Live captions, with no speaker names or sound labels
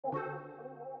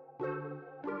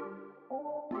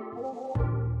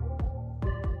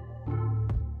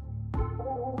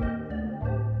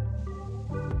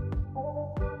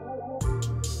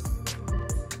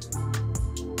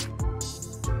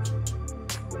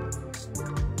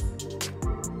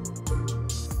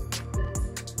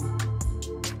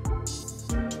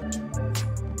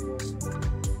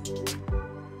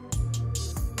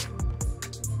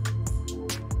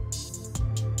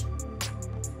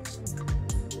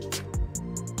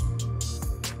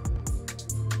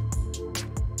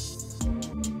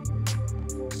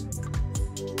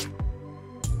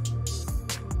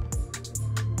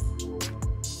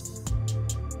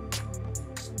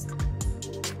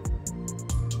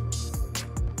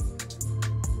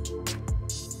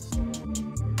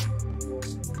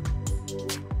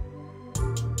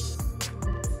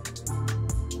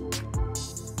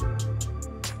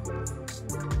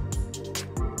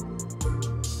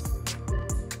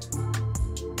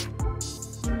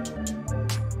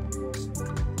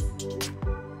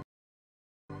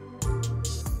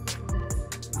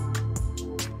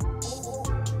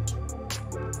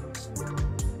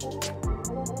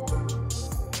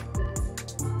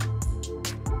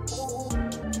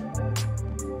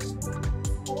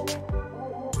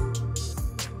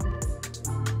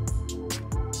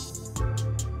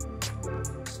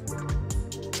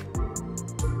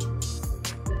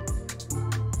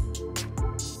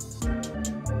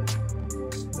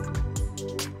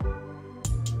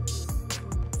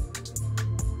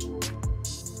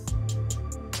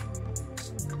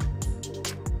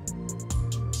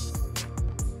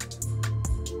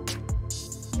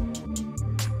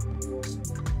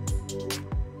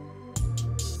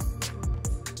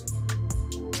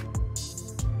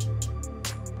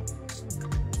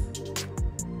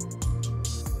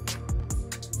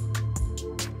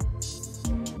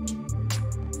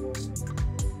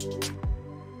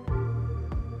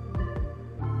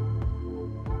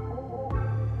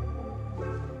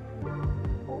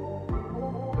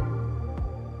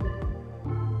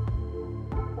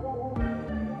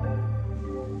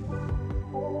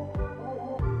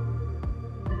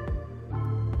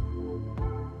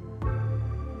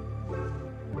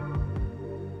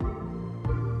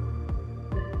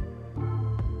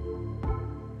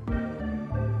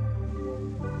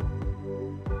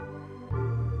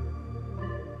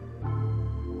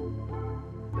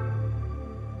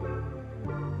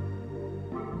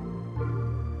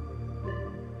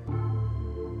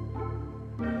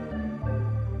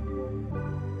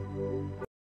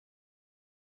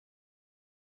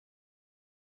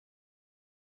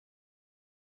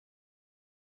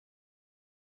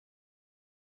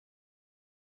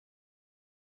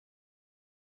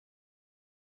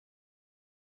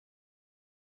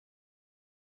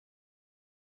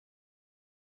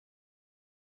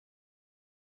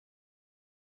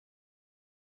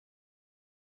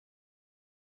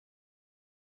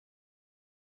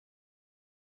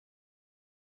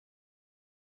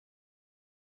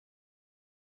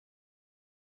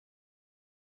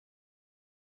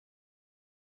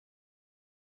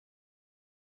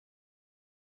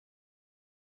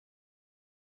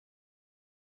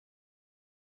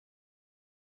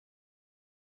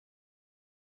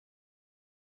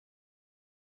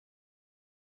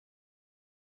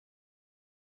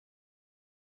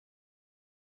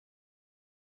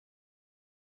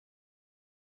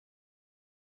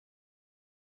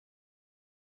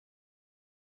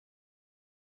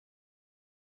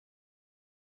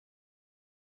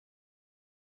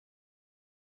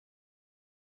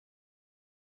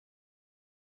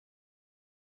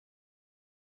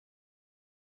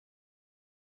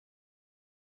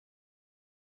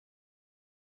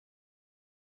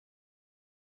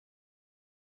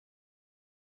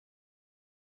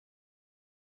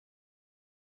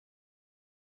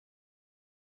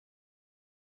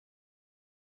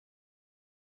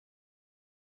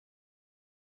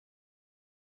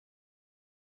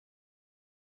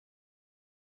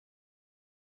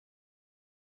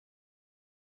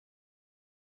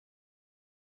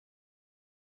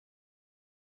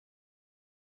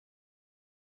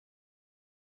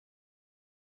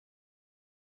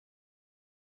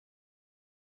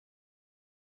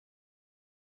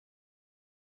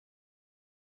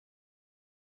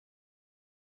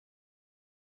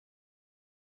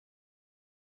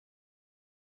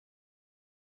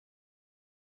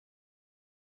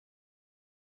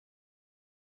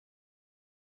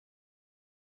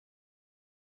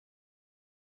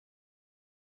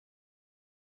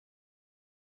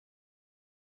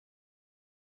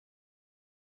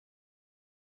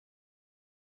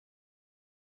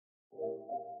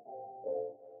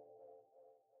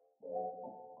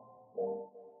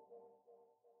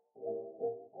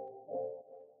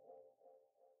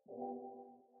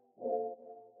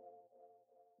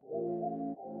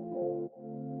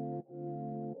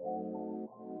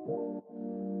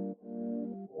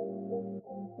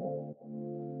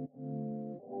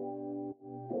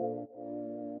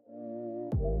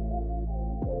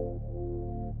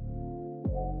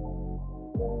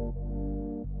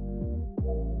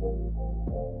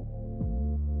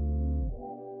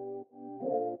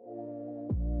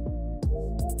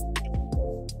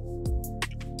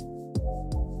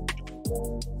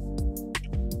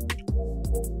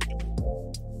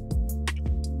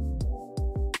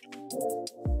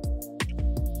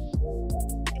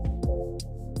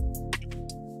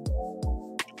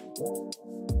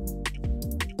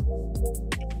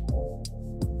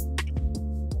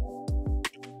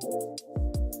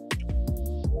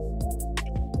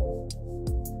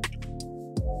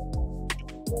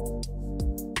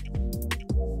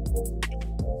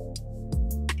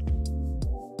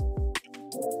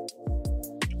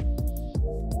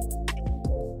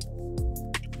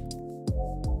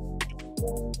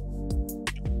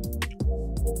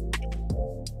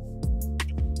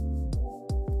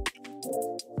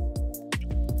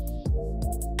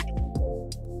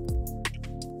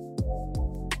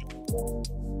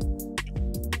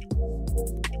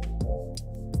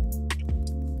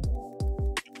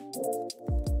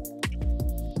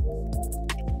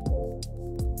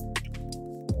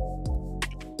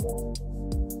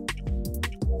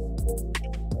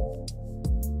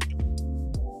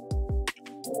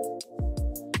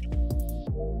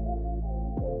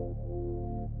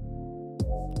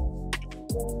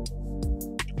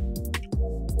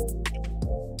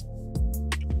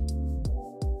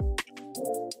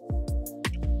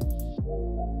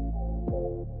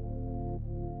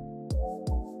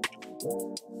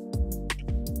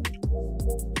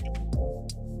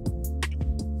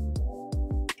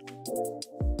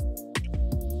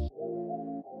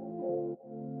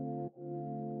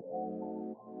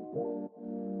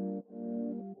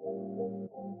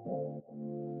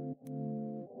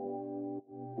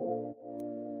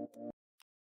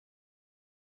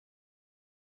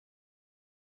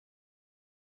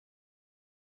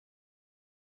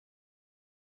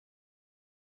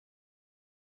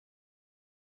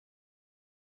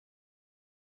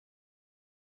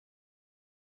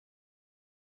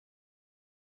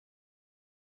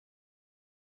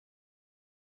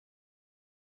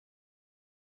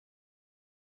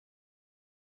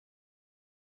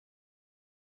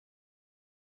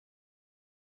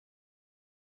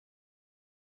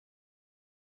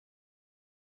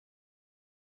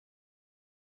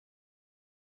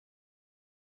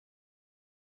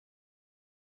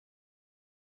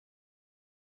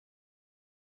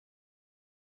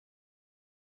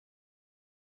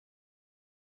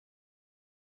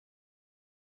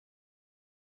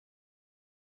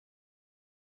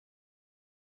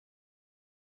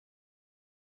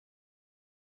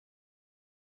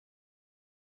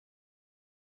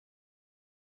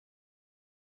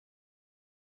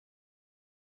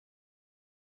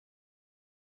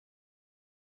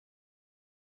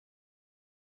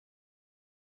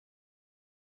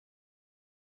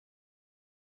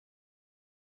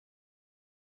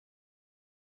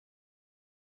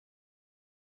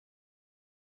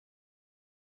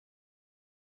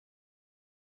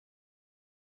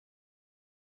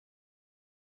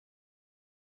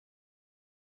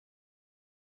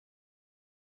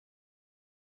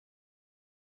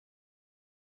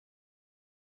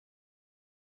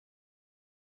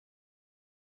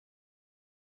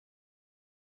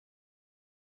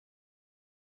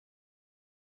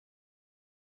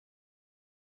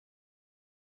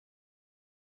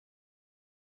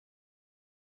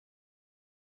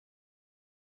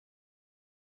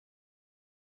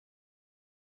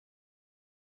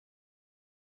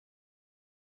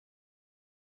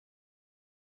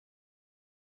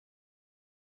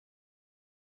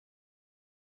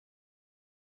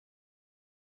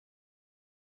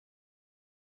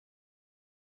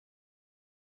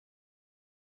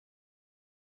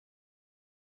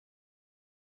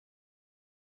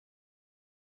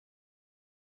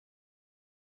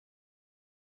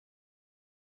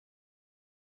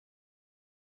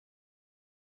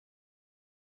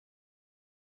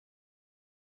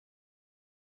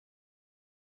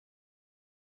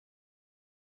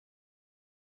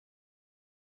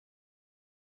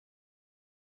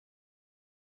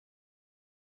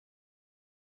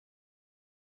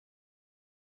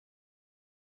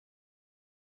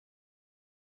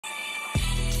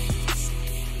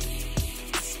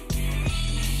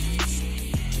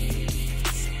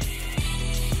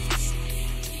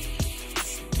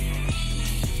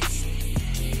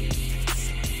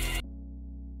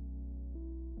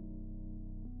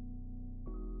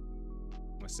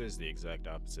says the exact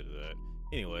opposite of that.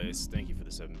 Anyways, thank you for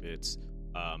the 7 bits.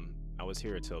 I was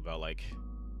here until about like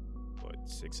what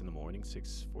 6 in the morning,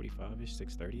 6:45ish,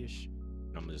 6:30ish,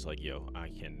 and I'm just like, yo, I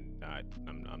cannot.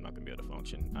 I'm not gonna be able to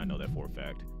function. I know that for a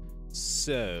fact.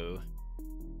 So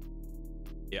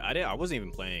yeah, I wasn't even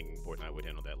playing Fortnite with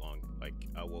him that long. Like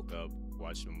I woke up,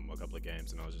 watched him a couple of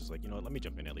games, and I was just like, you know what, let me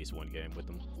jump in at least one game with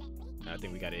him. And I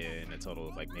think we got in a total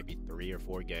of like maybe 3 or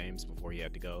 4 games before he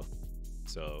had to go.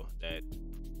 So that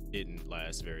didn't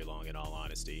last very long, in all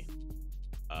honesty.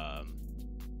 Um,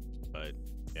 but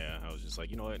yeah, I was just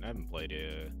like, you know what, I haven't played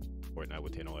Fortnite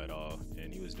with Hino at all,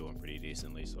 and he was doing pretty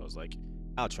decently. So I was like,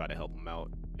 I'll try to help him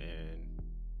out, and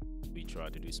we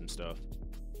tried to do some stuff.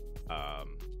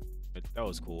 But that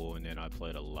was cool. And then I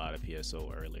played a lot of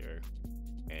PSO earlier,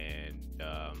 and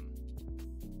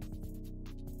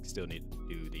still need to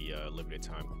do the limited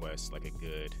time quest like a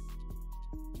good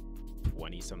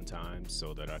 20 sometimes,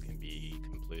 so that I can be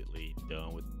completely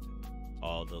done with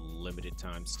all the limited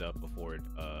time stuff before it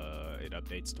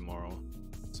updates tomorrow.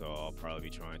 So I'll probably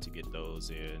be trying to get those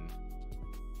in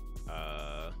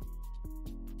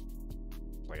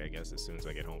like I guess as soon as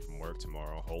I get home from work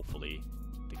tomorrow, hopefully.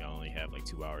 I think I only have like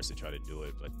 2 hours to try to do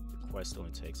it, but the quest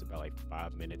only takes about like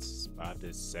 5 minutes, 5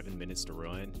 to 7 minutes to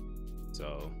run.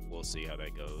 So we'll see how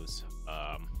that goes.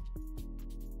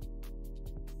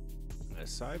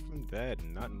 Aside from that,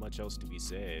 not much else to be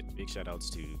said. Big shout outs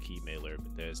to Key Mailer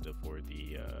Bethesda for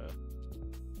the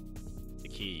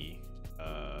key.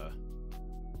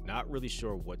 Not really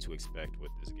sure what to expect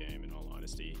with this game, in all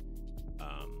honesty.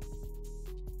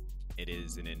 It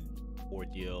is an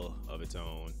ordeal of its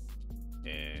own,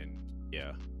 and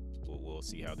yeah, we'll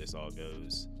see how this all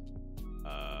goes.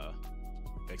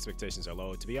 Expectations are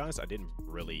low. To be honest, I didn't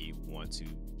really want to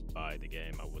buy the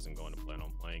game. I wasn't going to plan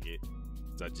on playing it.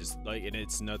 So I just like, and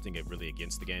it's nothing really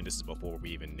against the game. This is before we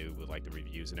even knew with like the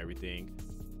reviews and everything.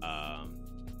 Yeah,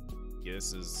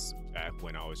 this is back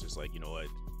when I was just like, you know what,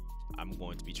 I'm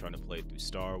going to be trying to play through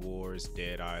Star Wars,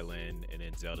 Dead Island, and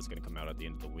then Zelda's going to come out at the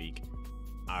end of the week.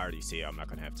 I already see I'm not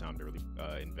going to have time to really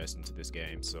invest into this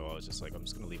game, so I was just like, I'm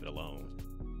just going to leave it alone.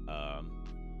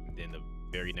 And then the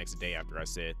very next day after I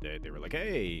said that, they were like,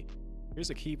 hey, here's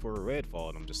a key for Redfall,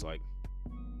 and I'm just like,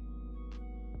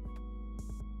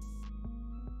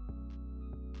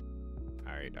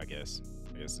 all right, I guess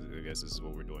this is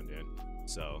what we're doing then.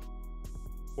 So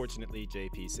fortunately,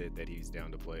 JP said that he's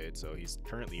down to play it, so he's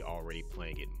currently already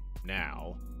playing it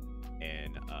now,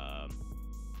 and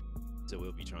so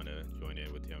we'll be trying to join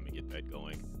in with him and get that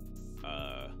going.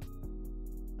 Not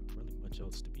really much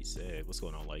else to be said. What's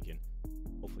going on, Lycan?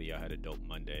 Hopefully y'all had a dope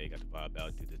Monday, got to vibe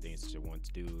out, do the things that you want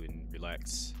to do, and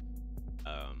relax.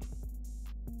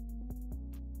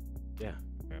 Yeah,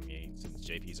 I mean, since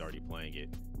JP's already playing it,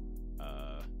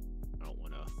 I don't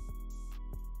want to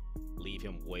leave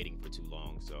him waiting for too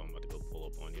long, so I'm about to go pull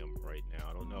up on him right now.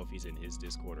 I don't know if he's in his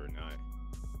Discord or not.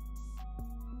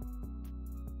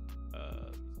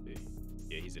 Let me see.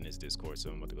 Yeah, he's in his Discord,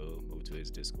 so I'm about to go move to his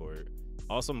Discord.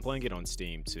 Also, I'm playing it on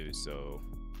Steam too, so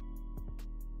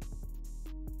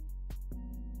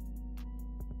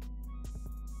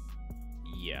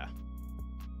yeah.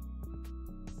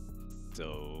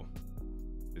 So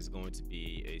it's going to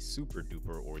be a super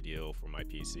duper ordeal for my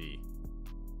PC.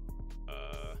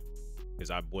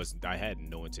 Because I had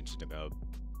no intention about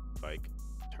like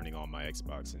turning on my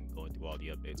Xbox and going through all the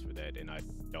updates for that, and I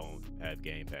don't have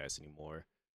Game Pass anymore.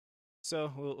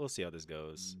 So we'll see how this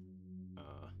goes.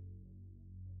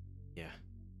 Yeah,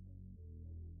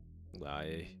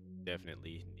 I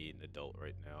definitely need an adult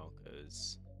right now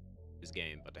because this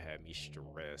game about to have me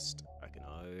stressed. I can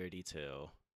already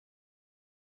tell.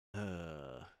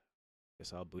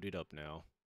 Guess I'll boot it up now.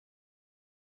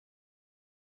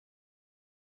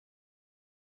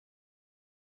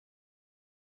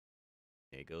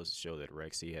 It goes to show that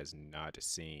Rexy has not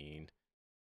seen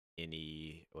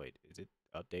any. Wait, is it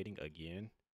updating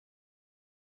again?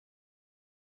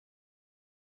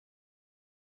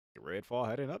 Redfall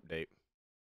had an update.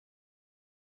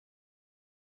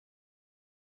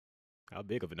 How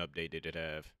big of an update did it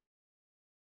have?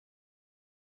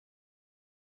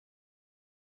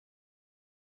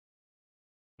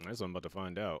 That's what I'm about to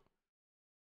find out.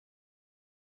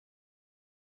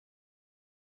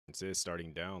 It says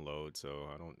starting download, so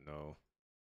I don't know.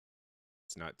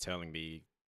 It's not telling me.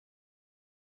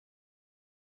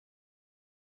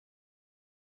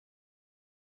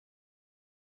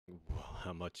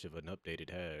 How much of an update it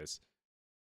has.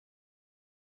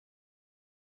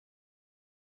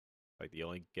 Like the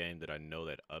only game that I know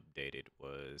that updated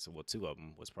was, well, 2 of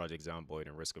them was Project Zomboid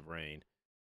and Risk of Rain.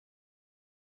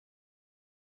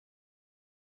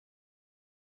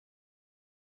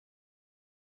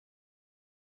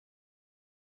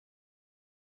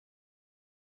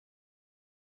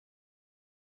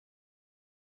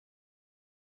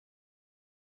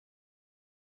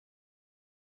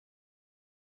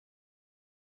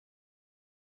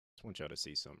 Just want y'all to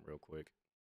see something real quick.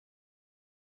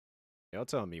 Y'all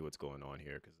tell me what's going on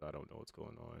here because I don't know what's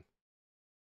going on.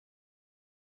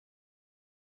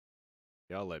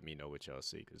 Y'all let me know what y'all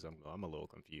see because I'm a little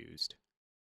confused.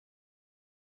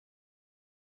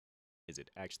 Is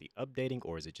it actually updating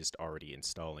or is it just already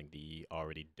installing the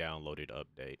already downloaded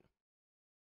update?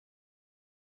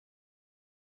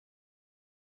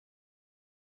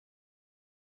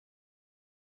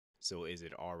 So is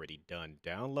it already done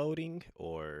downloading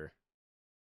or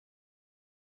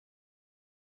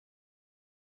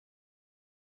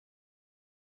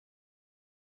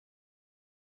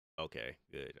okay,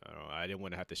 good. I don't know. I didn't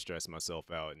want to have to stress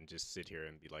myself out and just sit here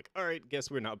and be like, "All right, guess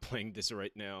we're not playing this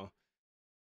right now."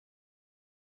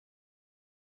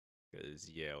 Cuz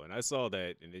yeah, when I saw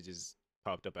that and it just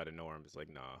popped up out of nowhere, it's like,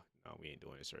 "Nah, nah, we ain't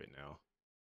doing this right now."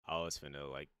 I was finna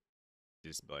like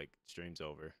just like stream's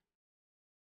over.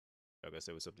 Like I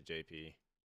said, what's up to JP?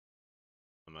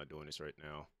 I'm not doing this right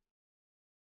now.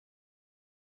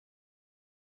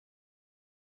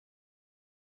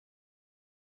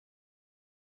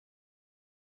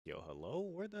 Yo, hello?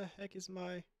 Where the heck is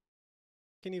my...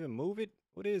 Can't even move it?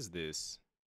 What is this?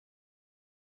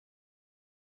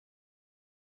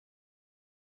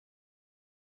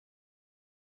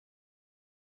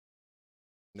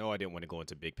 No, I didn't want to go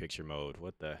into big picture mode.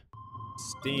 What the...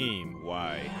 Steam,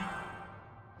 why?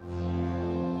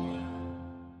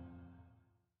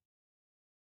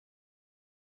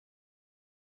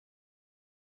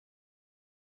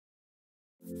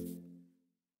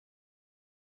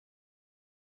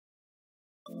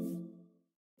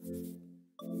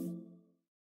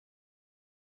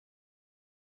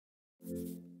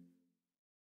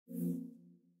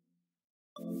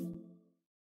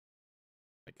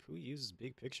 Like, who uses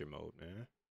big picture mode, man?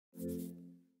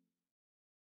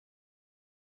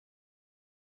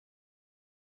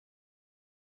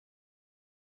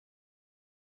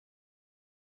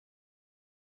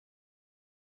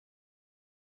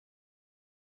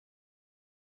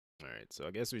 Alright, so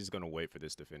I guess we're just gonna wait for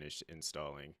this to finish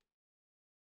installing.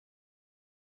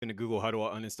 Gonna Google how do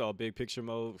I uninstall big picture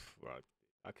mode? Well,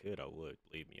 I could, I would.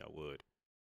 Believe me, I would.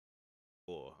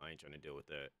 Oh, I ain't trying to deal with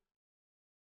that.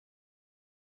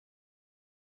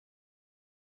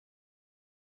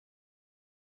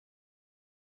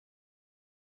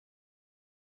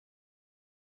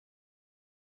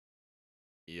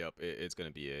 Yep, it's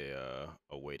gonna be a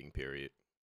waiting period.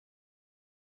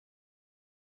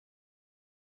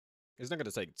 It's not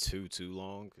gonna take too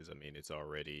long because I mean it's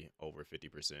already over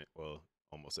 50%. Well,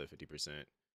 almost at 50%.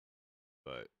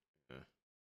 But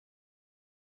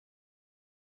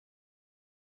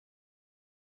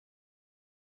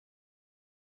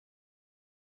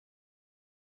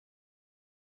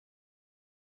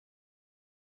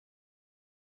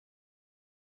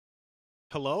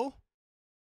hello?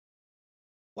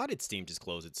 Why did Steam just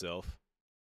close itself?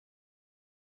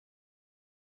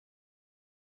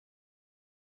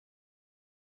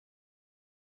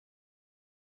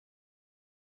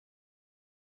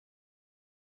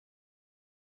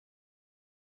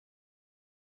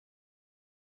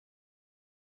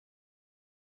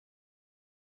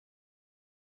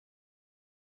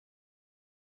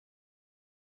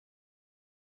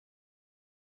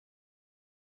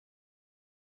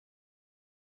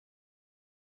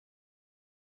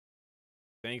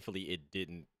 Thankfully, it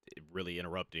didn't really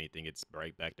interrupt anything. It's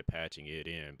right back to patching it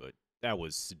in, but that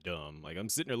was dumb. Like I'm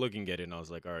sitting there looking at it, and I was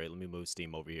like, "All right, let me move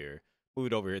Steam over here."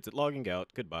 Moved over here. It's logging out.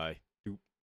 Goodbye. Doop.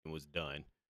 It was done.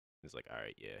 It's like, all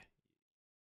right, yeah,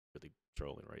 really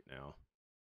trolling right now.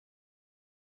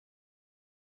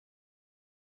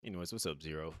 Anyways, what's up,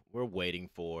 Zero? We're waiting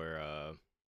for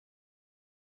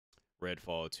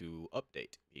Redfall to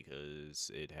update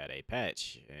because it had a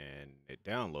patch and it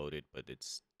downloaded, but it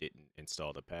didn't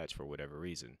install the patch for whatever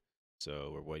reason.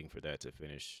 So we're waiting for that to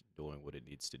finish doing what it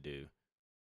needs to do.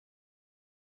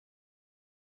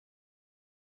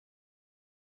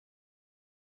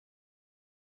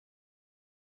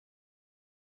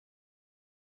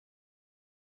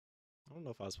 I don't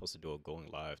know if I was supposed to do a going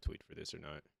live tweet for this or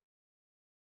not.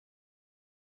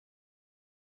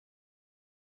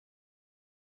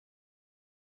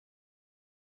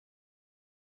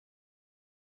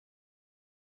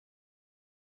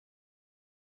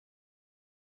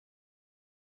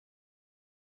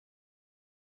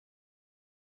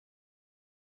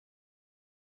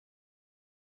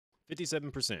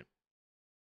 $57%.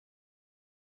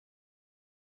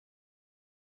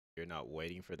 You're not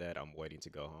waiting for that. I'm waiting to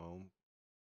go home.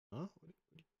 Huh? What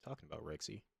are you talking about,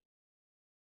 Rexy?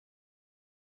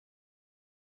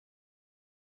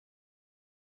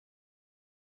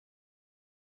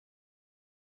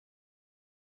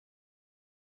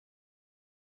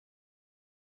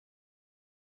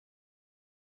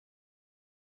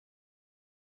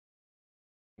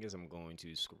 I guess I'm going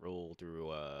to scroll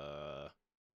through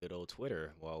good old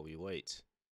Twitter while we wait.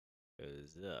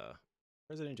 Because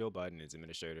President Joe Biden and his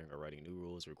administration are writing new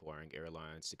rules requiring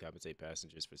airlines to compensate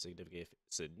passengers for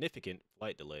significant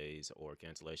flight delays or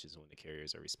cancellations when the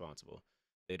carriers are responsible.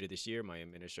 Later this year, my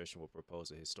administration will propose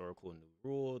a historical new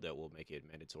rule that will make it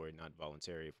mandatory, not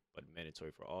voluntary, but mandatory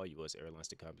for all U.S. airlines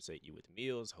to compensate you with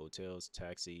meals, hotels,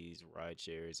 taxis, ride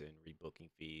shares, and rebooking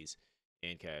fees,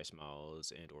 and cash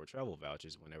miles and or travel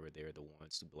vouchers whenever they're the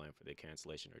ones to blame for the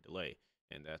cancellation or delay.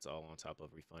 And that's all on top of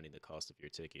refunding the cost of your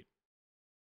ticket.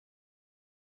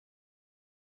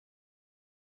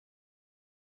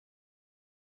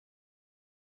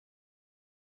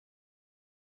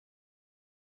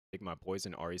 Pick my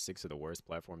poison. RE6 is the worst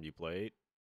platform you played.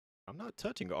 I'm not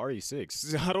touching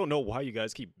RE6. I don't know why you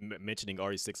guys keep mentioning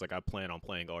RE6 like I plan on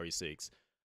playing RE6.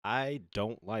 I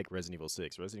don't like Resident Evil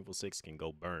 6. Resident Evil 6 can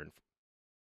go burn.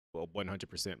 Well,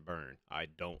 100% burn. I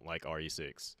don't like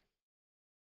RE6.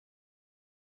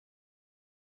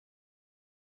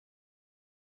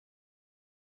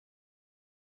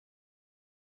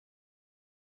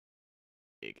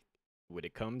 It, when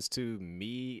it comes to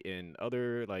me and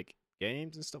other like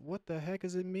games and stuff, what the heck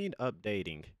does it mean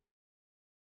updating?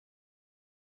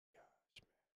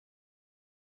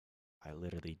 I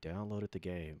literally downloaded the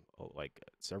game like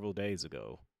several days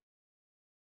ago,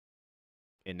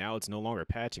 and now it's no longer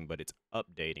patching, but it's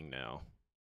updating now.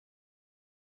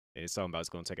 And it's talking about it's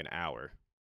going to take an hour.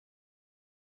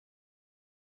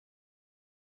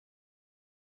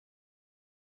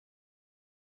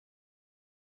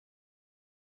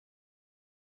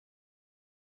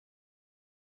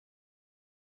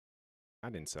 I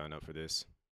didn't sign up for this.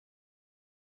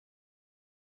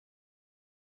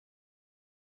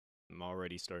 I'm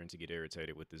already starting to get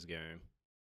irritated with this game.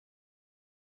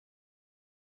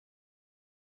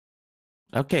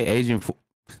 Okay,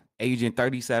 Agent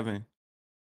 37.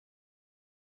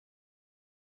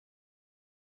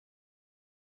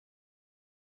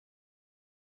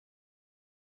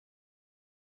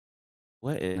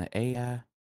 What in the AI?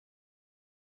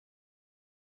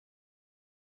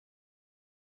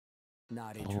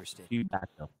 Not interested. You got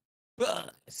the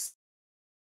bus.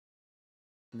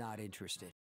 Not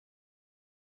interested.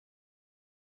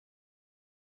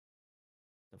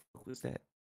 The fuck was that?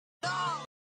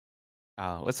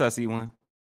 Oh, what's up, C1?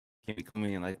 Can't be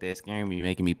coming in like that, scaring me,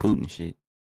 making me poop and shit.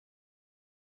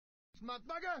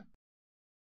 Motherfucker!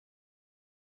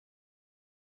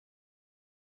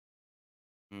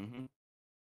 Mm-hmm.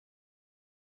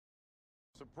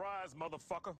 Surprise,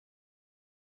 motherfucker!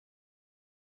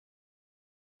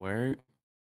 Word?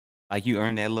 Like you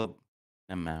earned that little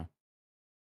amount.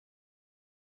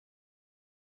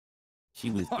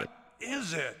 She was What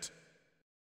is it?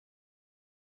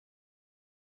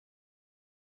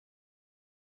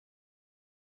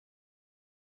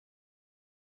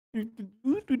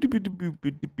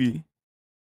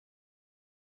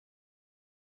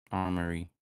 Armory.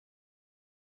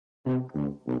 What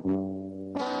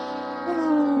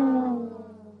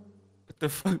the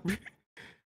fuck?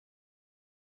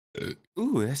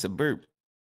 Ooh, that's a burp.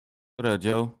 What up,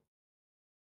 Joe?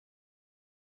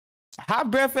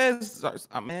 Hot breath ass,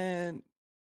 man.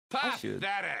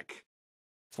 Pathetic!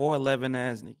 411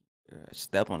 ass nigga.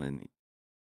 Step on it,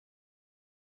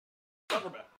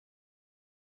 nigga.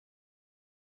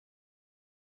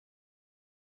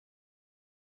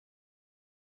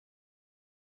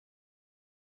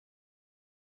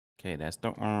 Okay, that's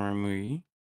the armory.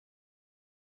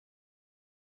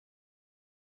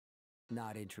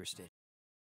 Not interested.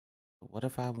 What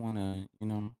if I wanna,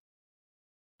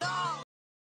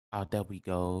 Oh, there we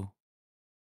go.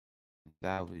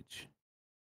 Salvage.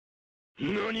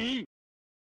 NANI?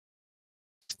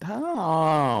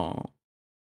 Stop.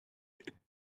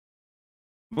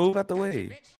 Move out the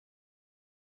way.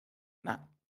 Nah.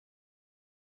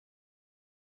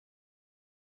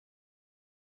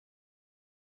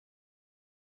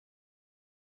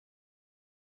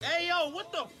 Hey, yo,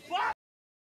 what the fuck?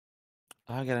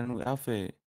 Oh, I got a new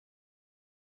outfit.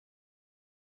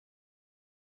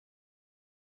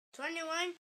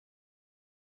 21.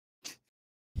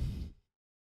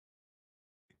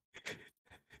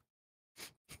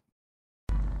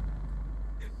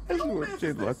 I just want to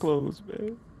change my clothes,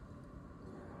 man.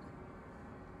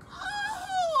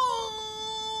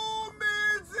 Oh,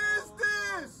 man, is this?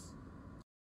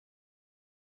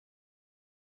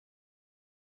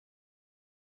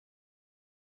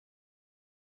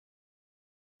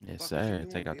 Yes, Fuck sir.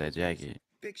 Take out that jacket.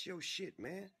 Fix your shit,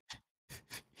 man.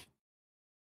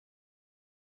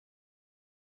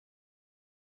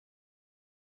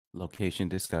 Location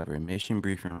discovered. Mission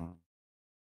briefing room.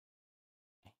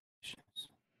 Missions.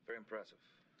 Very impressive.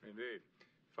 Indeed.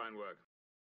 Fine work.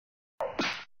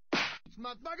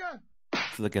 Motherfucker!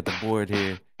 Let's look at the board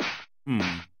here.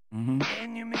 Mm-hmm.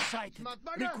 Enemy sighted.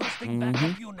 Motherfucker! Requesting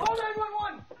backup unit. Call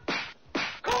 911!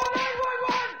 Call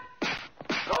 911!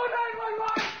 Call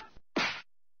 911!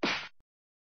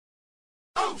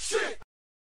 Oh shit!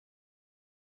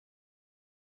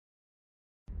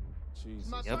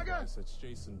 Jesus Motherfucker! Christ, that's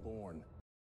Jason Bourne.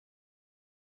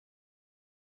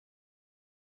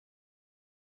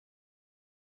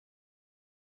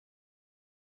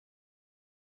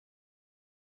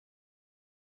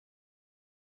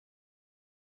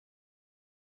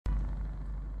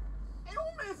 Hey,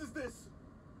 who man's is this?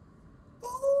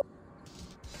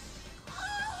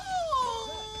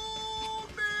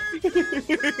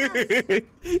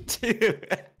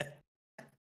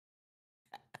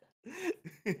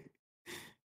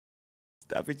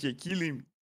 Stop it, you're killing me.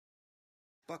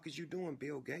 Fuck is you doing,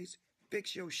 Bill Gates?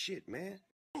 Fix your shit, man.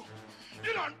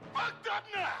 You done fucked up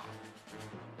now!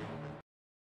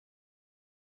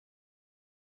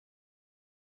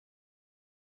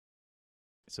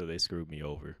 So they screwed me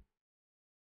over.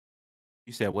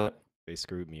 You said what? They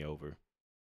screwed me over.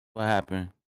 What happened?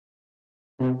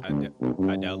 I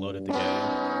downloaded the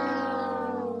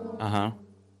game Uh-huh.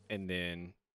 and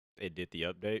then it did the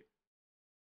update.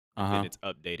 Uh-huh. Then it's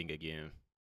updating again.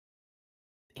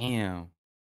 Damn.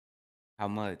 How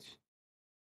much?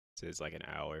 So it's like an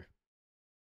hour.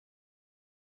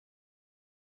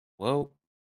 Well,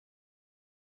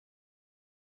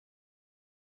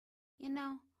 You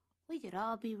know, we could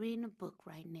all be reading a book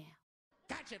right now.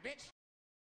 Gotcha, bitch!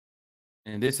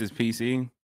 and this is PC.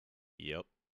 Yep.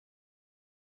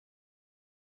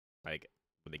 Like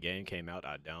when the game came out,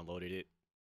 I downloaded it.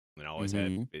 And I always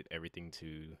had everything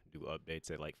to do updates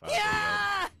at like 5 a.m.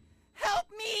 Yeah! Help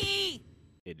me!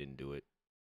 It didn't do it.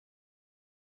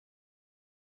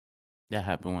 That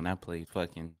happened when I played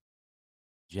fucking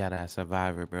Jedi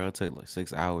Survivor, bro. It took like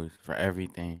 6 hours for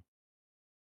everything.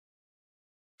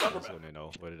 I just want to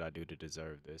know, what did I do to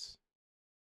deserve this?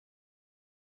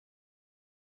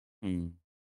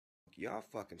 Y'all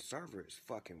fucking server is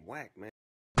fucking whack, man.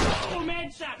 Boom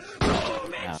headshot!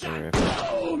 Boom headshot!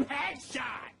 Boom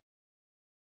headshot!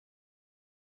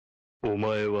 お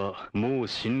前はもう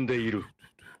死んでいる。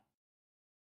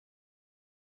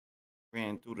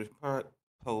Ran through the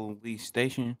police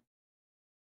station.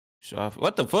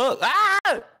 What the fuck?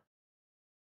 Ah!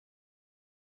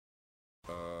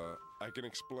 I can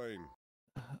explain.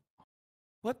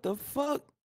 What the fuck?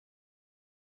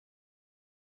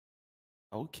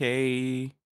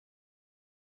 Okay.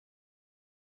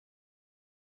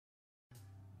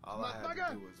 All I had to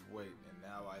do was wait, and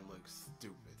now I look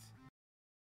stupid.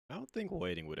 I don't think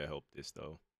waiting would have helped this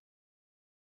though.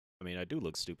 I mean, I do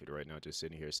look stupid right now just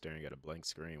sitting here staring at a blank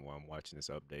screen while I'm watching this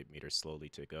update meter slowly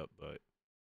tick up, but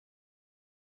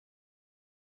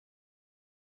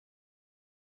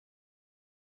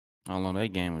I don't know,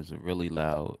 that game was really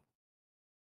loud.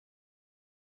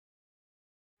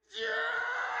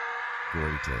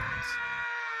 Greetings.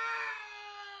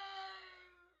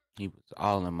 He was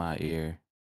all in my ear.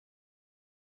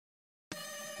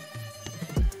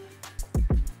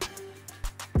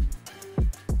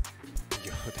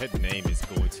 yo, that name is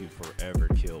going to forever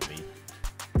kill me.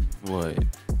 What?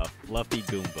 A fluffy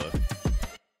Goomba.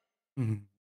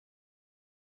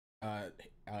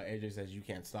 AJ says you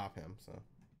can't stop him, so.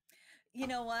 You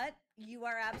know what? You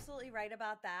are absolutely right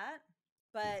about that,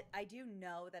 but I do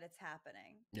know that it's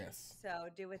happening. Yes. So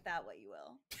do with that what you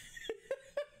will.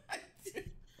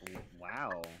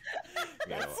 Wow.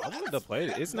 Yo, I wanted to play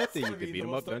it. Isn't that the you could beat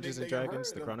 'em up Dungeons and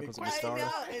Dragons, the Chronicles of the Star? I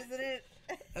know, isn't it?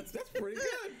 That's pretty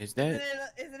good. Is that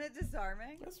Isn't it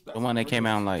disarming? the one that came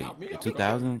out in like the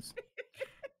 2000s?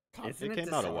 It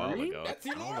came out a while ago. I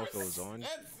don't know if it was on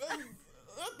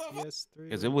PS3.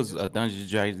 Because it was a Dungeons and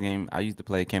Dragons game I used to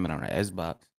play. It came out on an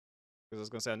Xbox. Because I was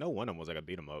gonna say I know one of them was like a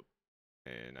beat 'em up,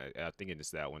 and I think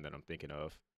it's that one that I'm thinking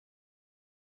of.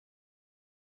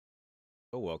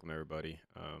 Oh, welcome everybody.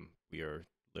 We are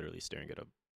literally staring at a,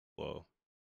 well,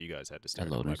 you guys had to stare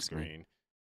at a black screen.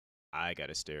 I got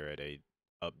to stare at a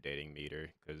updating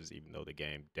meter because even though the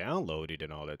game downloaded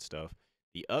and all that stuff,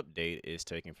 the update is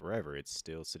taking forever. It's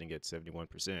still sitting at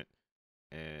 71%,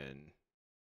 and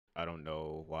I don't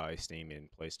know why Steam and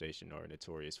PlayStation are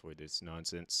notorious for this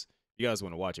nonsense. If you guys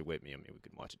want to watch it with me, I mean, we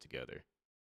can watch it together.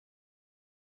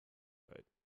 But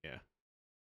yeah,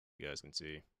 you guys can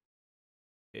see.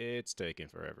 It's taking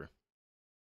forever.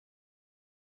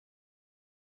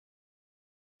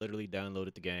 Literally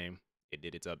downloaded the game. It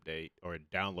did its update, or it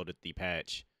downloaded the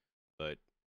patch, but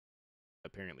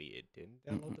apparently it didn't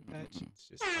download the patch. It's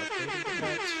just updated the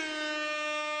patch.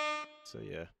 So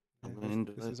yeah,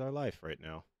 This is our life right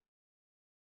now.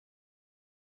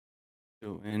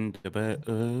 In the bed.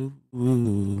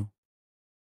 Ooh.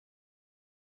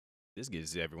 This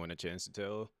gives everyone a chance to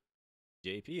tell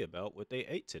JP about what they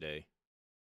ate today.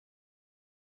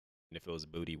 And if it was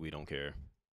booty, we don't care.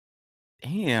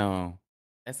 Damn.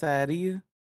 That's how it is?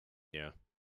 Yeah.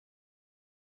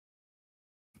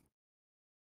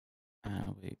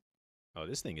 Wait. Oh,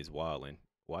 this thing is wildin'.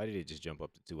 Why did it just jump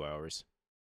up to 2 hours?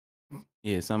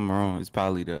 Yeah, something wrong. It's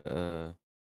probably the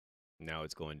Now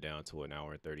it's going down to an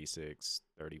hour and 36,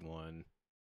 31.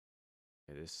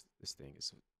 Yeah, this thing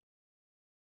is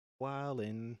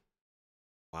wildin'.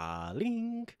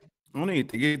 Wilding. I don't even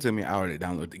think it took me an hour to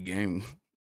download the game.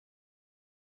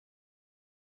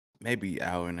 Maybe an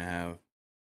hour and a half.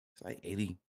 It's like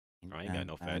 80. I ain't got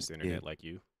no fast internet like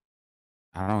you.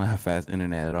 I don't have fast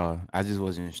internet at all. I just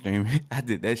wasn't streaming. I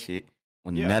did that shit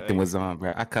when nothing was on,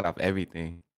 bro. I cut off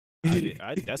everything.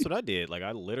 That's what I did. Like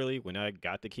I literally, when I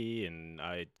got the key and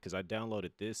because I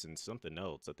downloaded this and something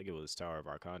else. I think it was Tower of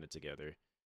Arcana together.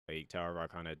 Like Tower of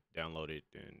Arcana downloaded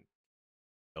in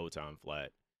no time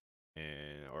flat,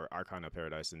 or Arcana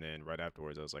Paradise, and then right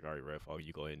afterwards I was like, all right, Redfall,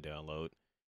 you go ahead and download,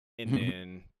 and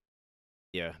then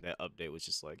yeah, that update was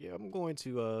just like, yeah, I'm going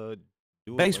to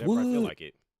do it whenever I feel like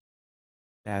it.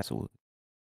 That's what.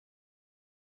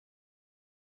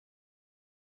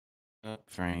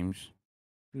 Frames.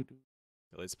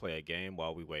 Let's play a game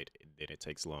while we wait. Then it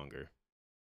takes longer.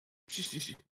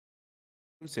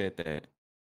 Who said that?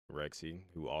 Rexy,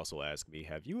 who also asked me,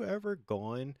 have you ever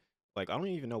gone? Like, I don't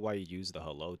even know why you use the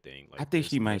hello thing. Like, I think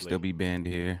she might still be banned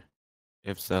here.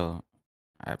 If so,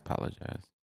 I apologize.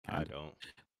 I don't.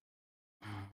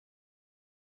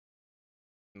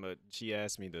 But she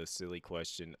asked me the silly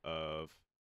question of,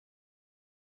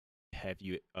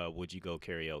 would you go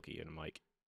karaoke? And I'm like,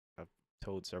 I've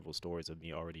told several stories of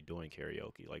me already doing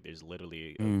karaoke. Like, there's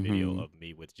literally a video of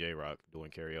me with J-Rock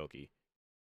doing karaoke.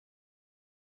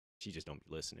 She just don't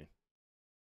be listening.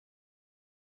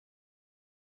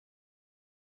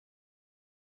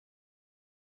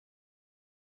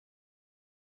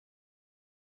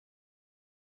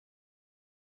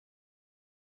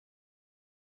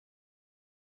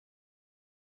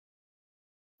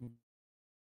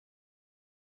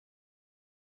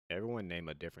 Everyone name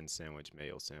a different sandwich,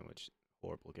 mayo sandwich.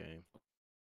 Horrible game.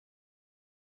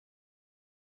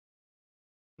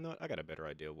 No, I got a better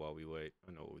idea while we wait.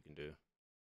 I know what we can do.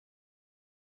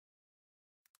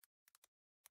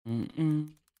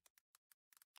 I'm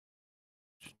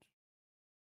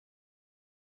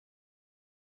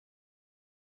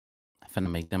finna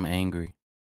make them angry.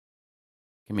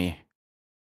 Come here.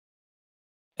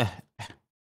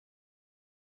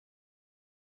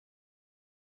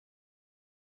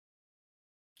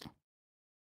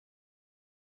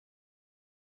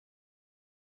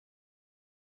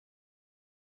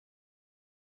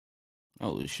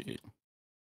 Oh shit.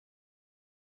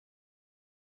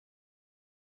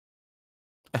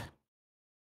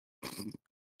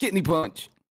 Kidney punch.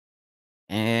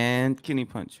 And kidney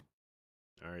punch.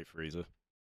 All right, Frieza.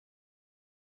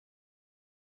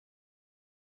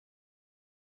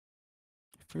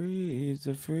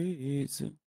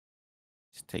 Frieza.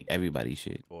 Just take everybody's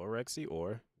shit. Or Rexy,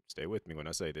 or stay with me when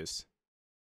I say this.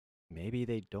 Maybe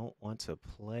they don't want to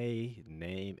play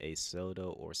name a soda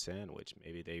or sandwich.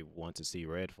 Maybe they want to see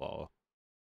Redfall.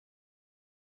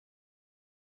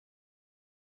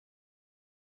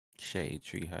 Shade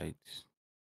Tree Heights.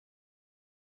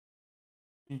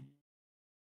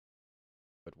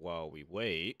 But while we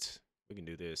wait, we can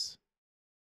do this.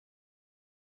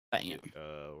 Bam.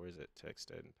 Where's that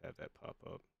text at and have that pop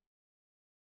up?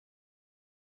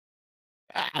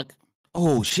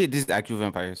 Oh shit, this is actual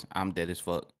vampires. I'm dead as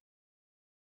fuck.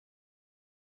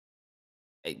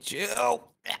 Hey, chill.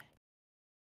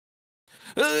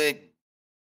 Boo-booing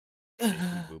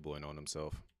on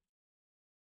himself.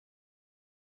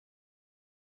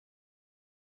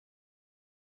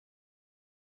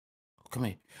 Come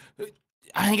here.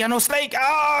 I ain't got no snake.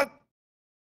 Ah!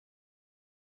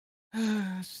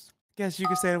 Guess you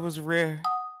could say it was rare.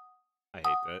 I hate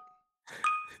that.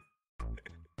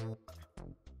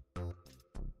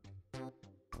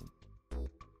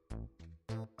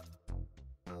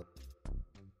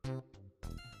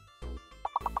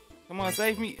 Come on,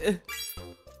 save me.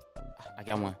 I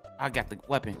got one. I got the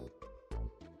weapon.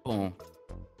 Boom.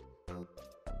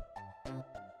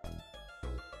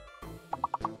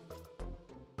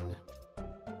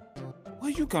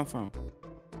 Where'd you come from?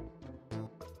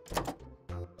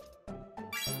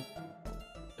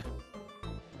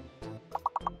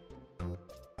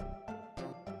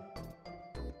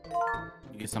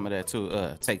 You get some of that too.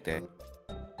 Take that.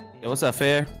 Yo, what's up,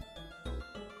 Fair?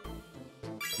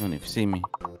 don't even see me.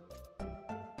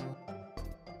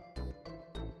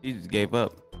 He just gave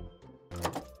up.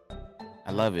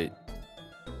 I love it.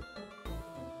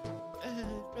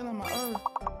 Feeling my earth.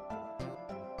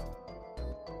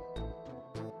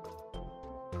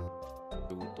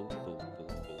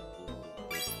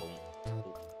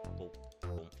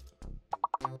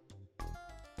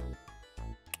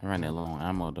 I ran that low on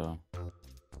ammo though.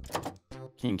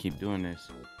 Can't keep doing this.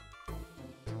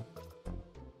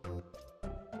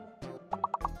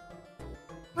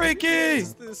 Ricky! What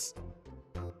is this?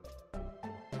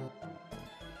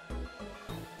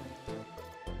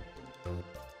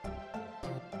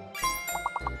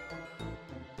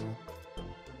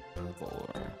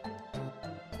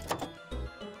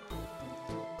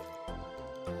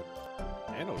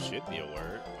 Nano should be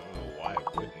alert. I don't know why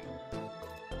it wouldn't.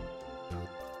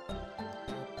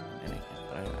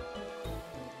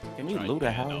 Can you loot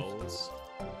a house?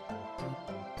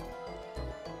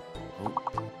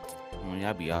 Oh,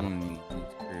 y'all be out in these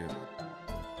cribs.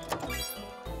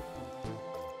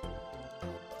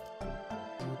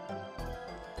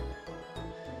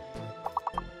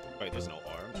 Wait, there's no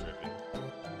arm tripping.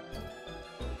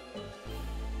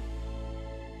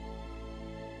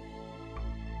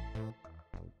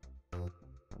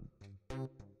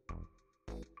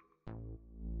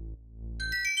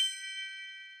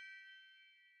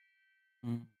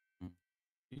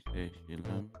 She said she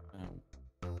loved me.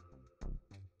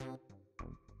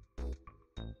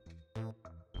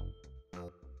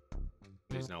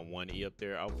 There's not one E up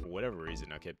there. For whatever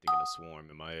reason, I kept thinking of Swarm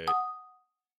in my head.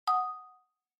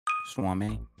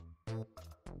 Swarmy.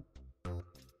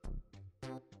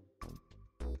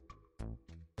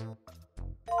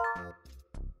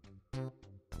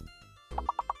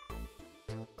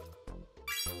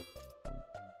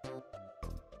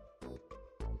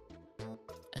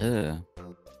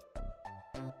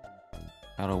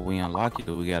 How do we unlock it?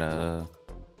 We gotta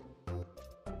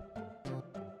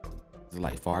is it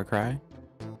like Far Cry?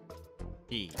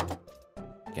 E.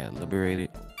 Gotta liberate it.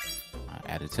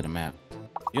 Add it to the map.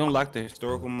 You unlock the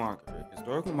historical marker.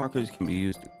 Historical markers can be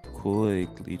used to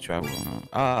quickly travel on.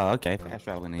 Oh, okay. Fast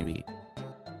travel in AV.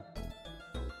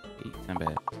 10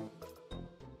 bad.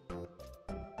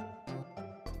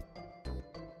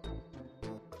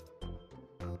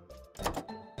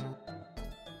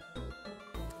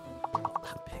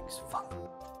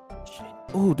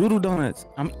 Ooh, doodle donuts.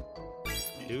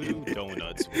 Doodle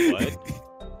donuts. What?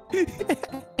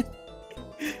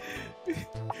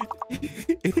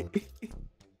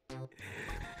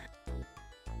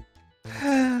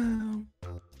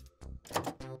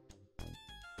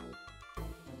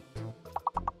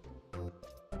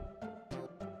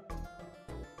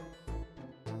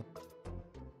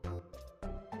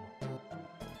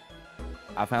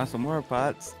 I found some more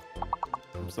pots.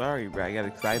 I'm sorry, bro. I got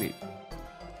excited.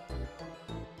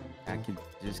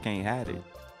 Just can't hide it.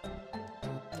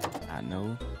 I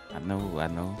know. I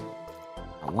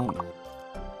won't.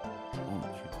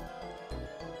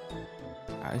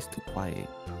 It's too quiet.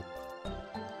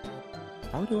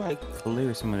 How do I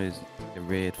clear some of the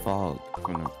red fog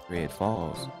from the red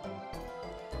falls?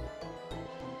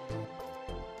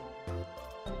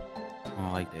 I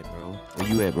don't like that, bro. Where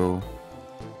you at, bro?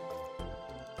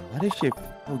 Why this shit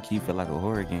low-key feel like a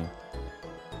horror game?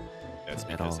 That's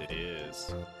because it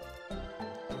is.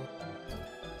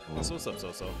 So what's up,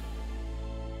 so?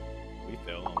 We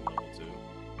fell on level 2.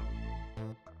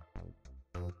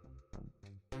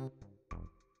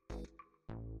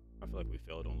 I feel like we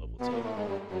failed on level 2.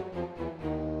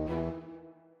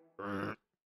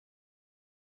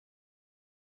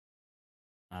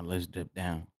 Alright, let's dip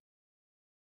down.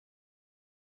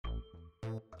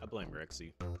 I blame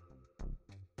Rexy.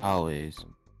 Always.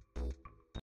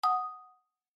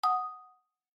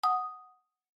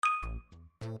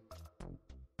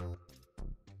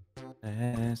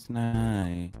 Last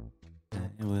night,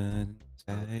 I was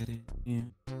inside of you.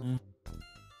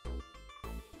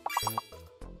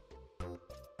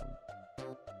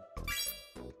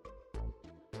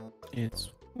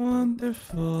 It's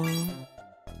wonderful.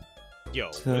 Yo,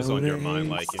 what is on your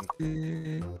mind,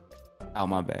 Lycan? Oh,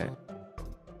 my bad.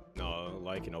 No,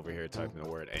 Lycan over here typing the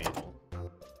word anal.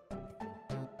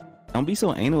 Don't be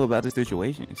so anal about the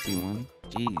situation, C1.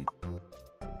 Jeez.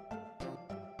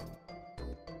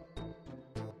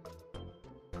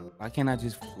 Why can't I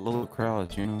just float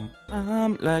across, you know?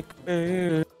 I'm like a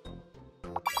bird.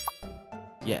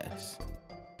 Yes.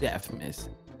 Deaf miss.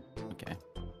 Okay.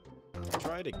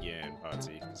 Try it again,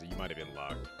 Potsy, because you might have been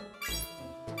locked.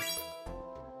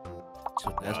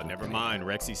 So Oh, never mind.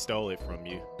 Rexy stole it from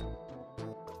you.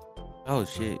 Oh,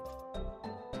 shit.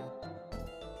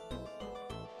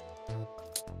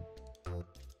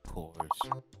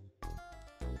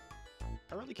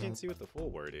 can't see what the full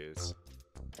word is.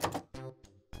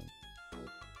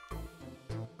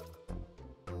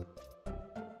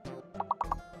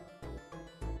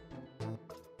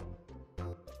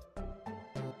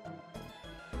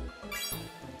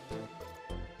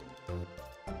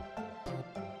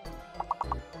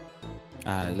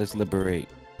 Alright, let's liberate.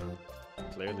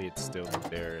 Clearly, it's still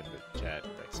there in the chat,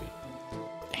 Rexy.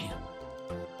 Damn.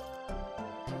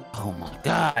 Oh my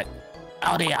god.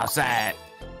 Oh, they outside.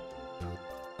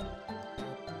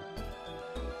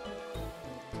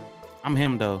 I'm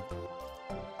him though.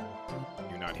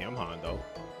 You're not him, Han, though.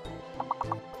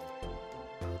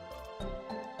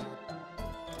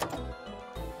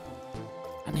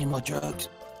 I need more drugs.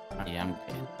 Oh, yeah, I'm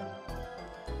dead.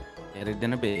 Better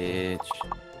than a bitch.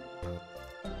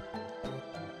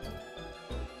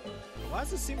 Why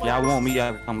does it seem like Y'all this want me, is-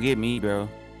 y'all come get me, bro.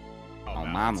 Oh, Oh,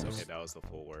 mountains. mamas. Okay, that was the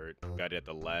full word. Got it at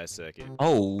the last second.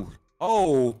 Oh.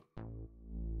 Oh.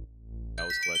 That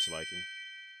was clutch liking.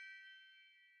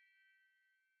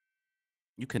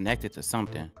 You connected to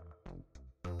something.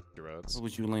 Drugs. What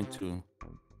was you linked to?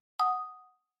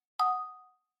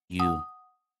 You.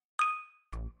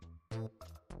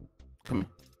 Come here.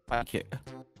 Back here.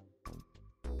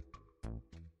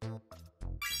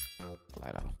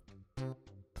 Light off.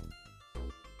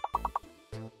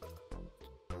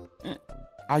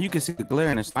 Oh, you can see the glare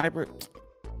in the sniper.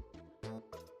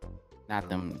 Not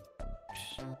them.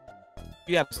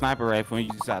 You have a sniper rifle and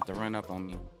you just have to run up on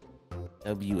me.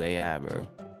 WAI, bro.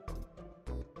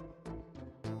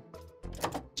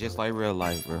 Just like real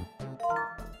life, bro.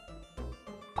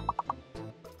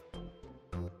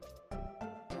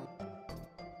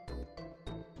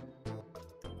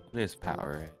 This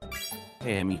power.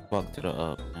 Had me fucked to the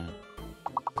up, man.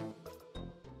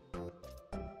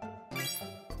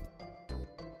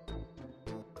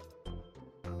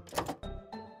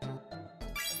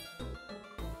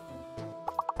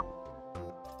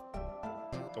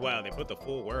 Wow, they put the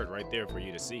full word right there for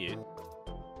you to see it.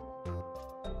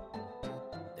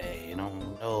 They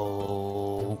don't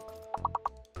know.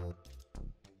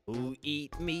 Who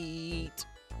eat meat?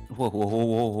 Whoa, whoa, whoa,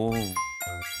 whoa, whoa. I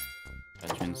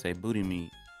was trying to say booty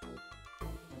meat.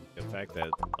 The fact that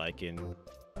Lycan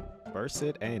first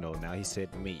said anal, now he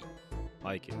said meat.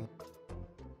 Lycan,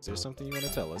 is there something you want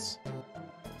to tell us?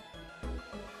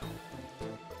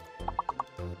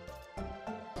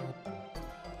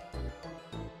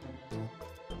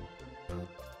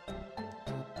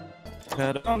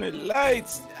 Cut on the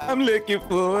lights. I'm looking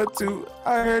forward to.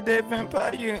 I heard that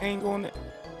vampire ain't gonna.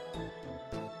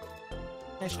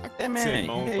 Man, shock that man. Said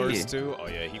Moan Yeah, first yeah. too? Oh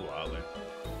yeah, he wildin'.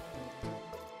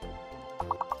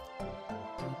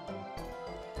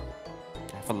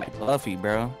 I feel like Buffy,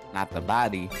 bro, not the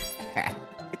body. Yeah,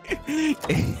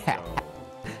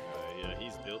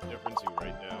 he's built different too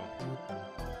right now.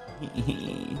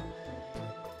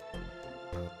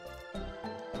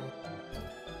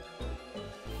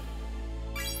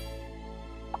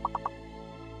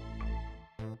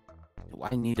 Do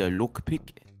I need a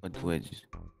lockpick? What do I just?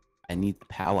 I need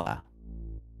power.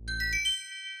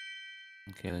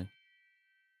 Okay.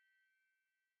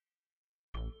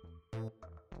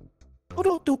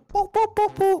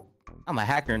 I'm a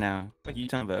hacker now. What you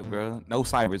talking about, bro? No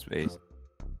cyberspace.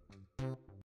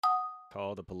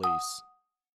 Call the police.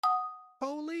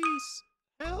 Police!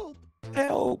 Help!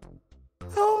 Help!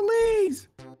 Police!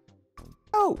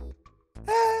 Oh!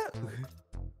 Help!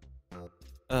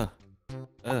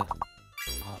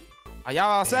 Are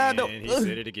y'all outside though? And he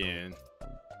said it again.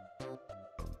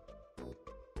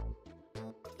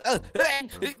 I'm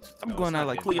No, going it's out not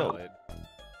like Cleo. invalid.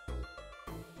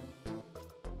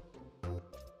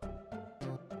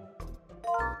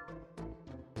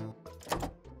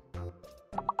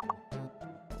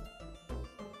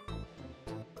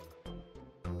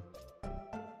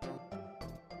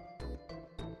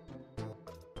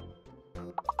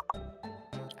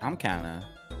 I'm kind of,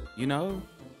 you know,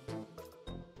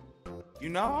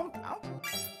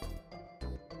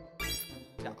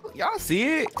 y'all see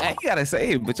it. I ain't gotta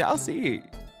say it, but y'all see it.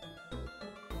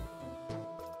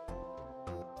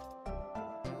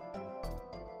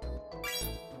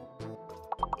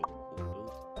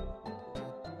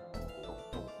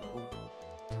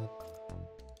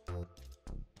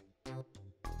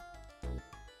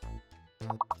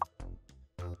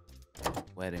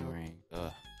 Wedding ring.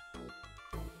 Ugh.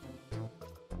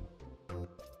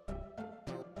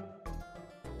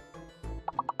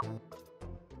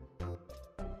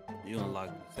 You unlock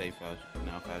the safe house. You can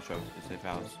now fast travel to the safe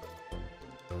house.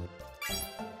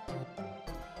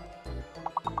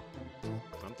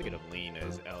 I'm thinking of lean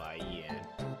as L-I-E-N.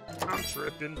 I'm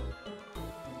tripping.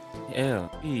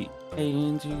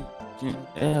 L-E-A-N-G.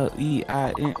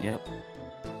 Lein. Yep.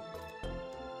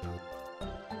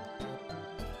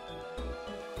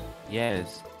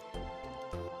 Yes.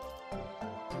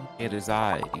 It is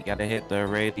I. You gotta hit the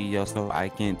radio so I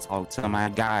can talk to my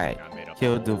guy.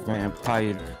 Kill the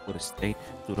vampire with a stake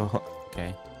through the hook.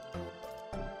 Okay.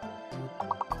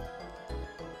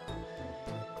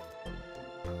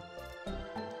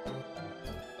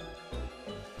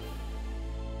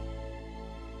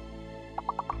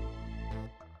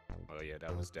 Oh yeah,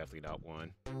 that was definitely not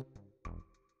one.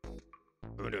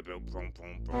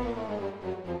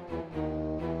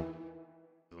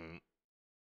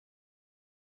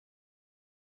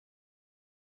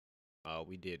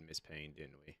 We did miss Pain,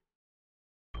 didn't we?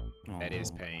 That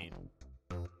is Pain.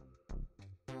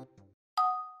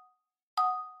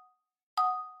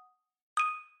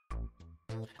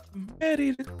 I'm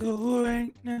ready to go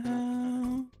right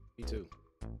now. Me too.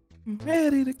 I'm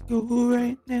ready to go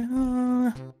right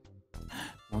now.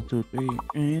 1, 2, 3,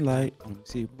 green light. Let me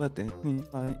see what that green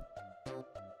light.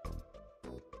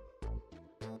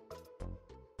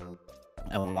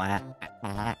 Oh, wow.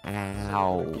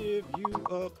 Give you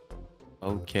up.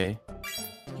 Okay.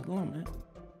 Keep going, man.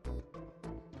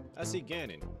 I see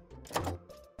Ganon.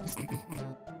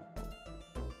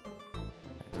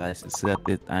 Let's accept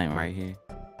this thing right here.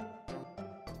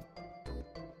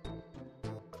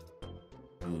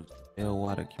 Use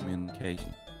water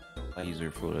communication.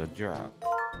 Laser for the drop.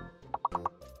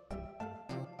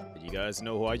 You guys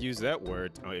know who I use that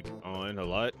word on a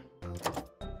lot?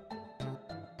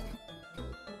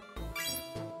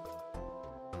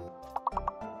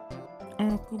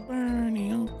 Uncle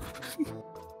Bernie. I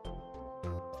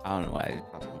don't know why.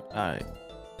 Alright.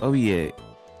 Where we at?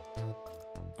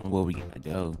 Where we gotta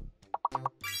go?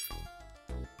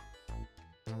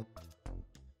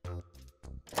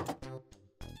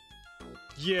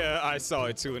 Yeah, I saw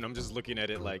it too, and I'm just looking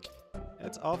at it like,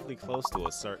 that's awfully close to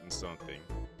a certain something.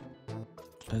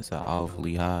 That's an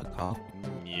awfully hot coffee.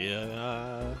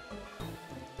 Yeah.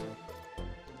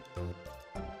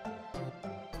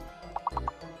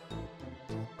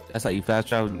 That's how you fast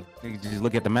travel. You just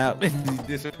look at the map and you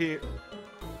disappear.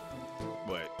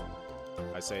 What?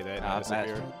 I say that and Nah, I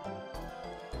disappear?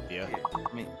 Yeah.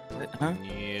 I mean, huh?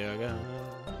 Yeah.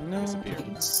 No. Disappear.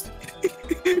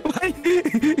 Why?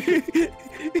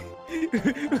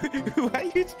 Why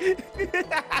you?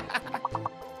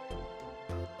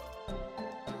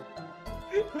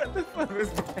 What the fuck was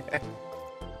that?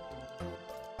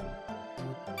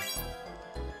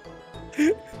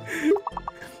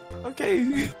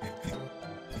 Okay.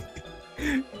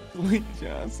 Dwayne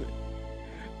Johnson.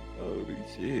 Holy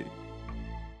shit.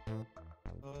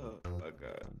 Oh my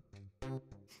god.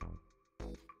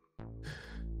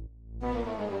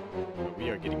 We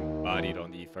are getting bodied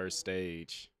on the first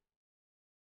stage.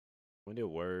 When did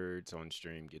words on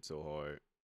stream get so hard?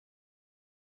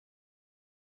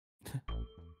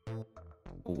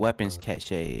 Weapons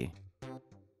cache. I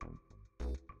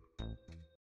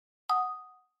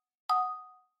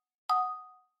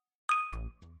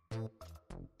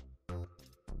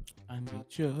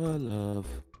need your love.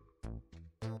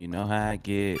 You know how I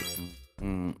get.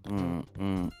 You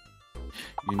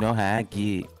know how I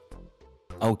get.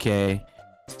 Okay.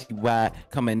 T.Y.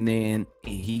 coming in,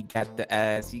 and he got the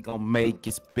ass. He gonna make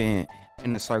it spin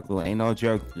in the circle. Ain't no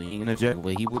jerk. Ain't no jerk.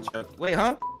 But he will jerk. Wait,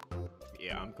 huh?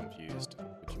 Yeah, I'm confused.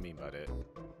 What you mean by that?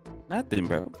 Nothing,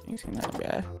 bro. You see nothing,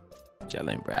 bro.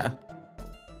 Chillin', bro.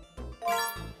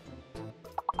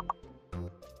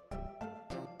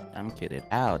 I'm kidding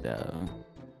out, though.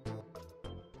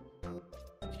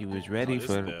 She was ready this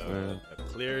for is the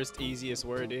clearest, easiest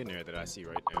word in there that I see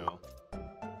right now.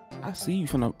 I see you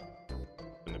from the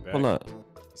back. Pull up. You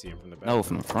see him from the back? No,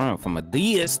 from the front, from a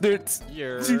distance.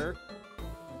 You're.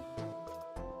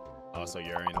 Oh, so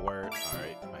you're in the word?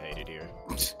 Alright, I hate it here.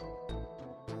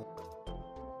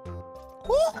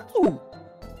 Woo!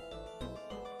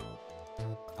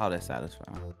 Oh, that's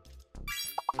satisfying.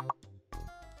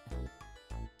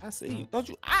 I see you. Don't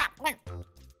you? Ah!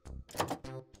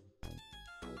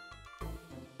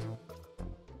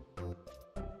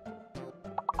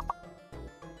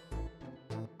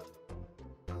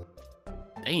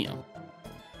 Damn.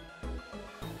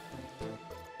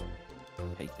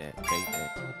 Take that. Take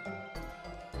that.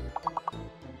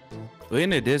 We're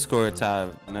in the Discord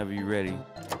tab whenever you're ready.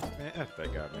 Man, F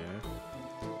that guy, man.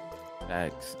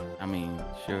 Facts. I mean,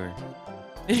 sure.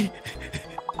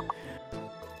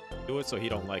 Do it so he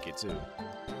don't like it too.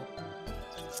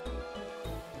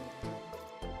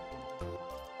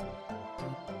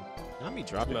 Not me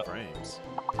dropping frames.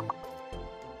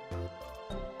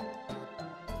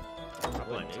 I'm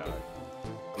playing tired.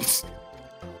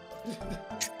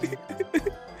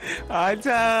 Hi,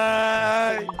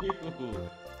 Ty.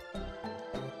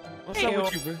 What's up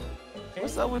with you, bro?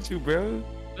 What's up with you, bro?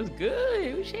 What's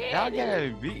good? Who's Y'all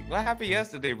got beat. What happened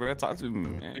yesterday, bro? Talk to me,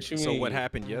 man. So what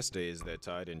happened yesterday is that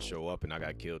Ty didn't show up and I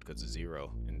got killed because of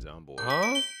Zero in Zomboid.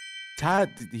 Huh? Ty,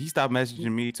 he stopped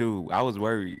messaging me too. I was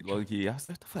worried, low key. I was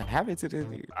like, what the fuck happened to this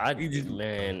nigga? I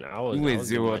was went I was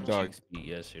zero getting my dog. cheeks beat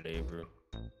yesterday, bro.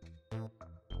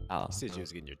 Oh, You said you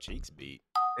was getting your cheeks beat.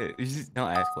 you just don't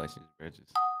ask questions, bro.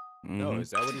 Just, No, is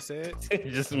that what he said?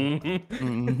 Just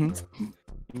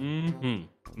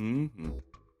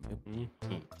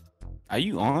Are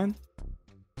you on?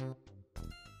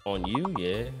 On you,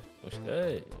 yeah. What's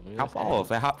good? Hop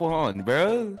off and hop on,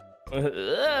 bro.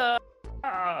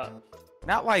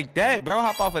 Not like that, bro.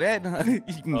 Hop off of that. You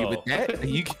can get with that.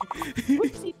 You can...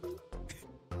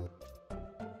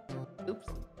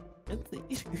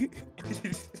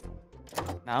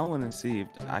 Now I want to see if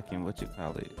I can, what you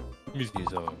call it. Let me see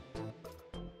something.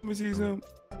 Let me see something.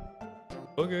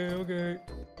 Okay.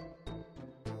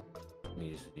 Let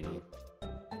me see.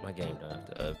 My game don't have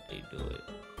to update, do it.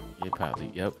 Yeah,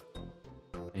 probably. Yep.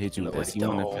 I hit you with No, that it C1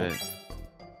 don't. effect.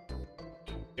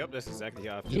 Yep, that's exactly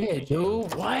how I feel. Yeah,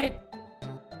 dude. What?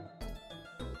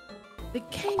 The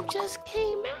game just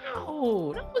came out. I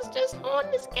was just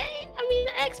on this game. I mean,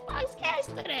 the Xbox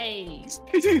yesterday.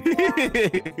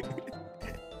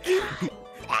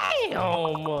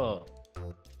 Damn.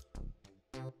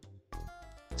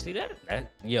 See that?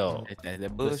 Yo, That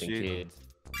listen, bullshit. kids.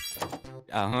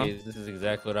 Uh-huh. Kids, this is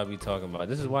exactly what I be talking about.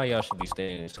 This is why y'all should be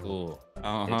staying in school.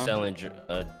 Uh-huh. And selling,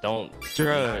 don't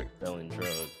Drug. selling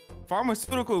drugs.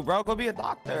 Pharmaceutical, bro. Go be a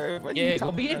doctor. What you Yeah, go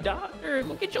talking be a about? doctor.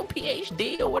 Go get your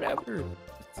PhD or whatever.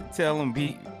 Tell them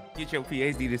get your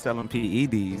PhD to sell them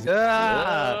PEDs.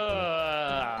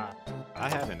 I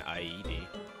have an IED.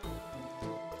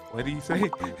 What do you say?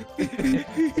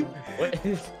 What?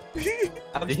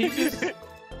 Did he just?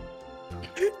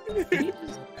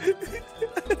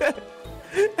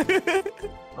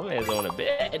 My man's on a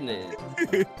business.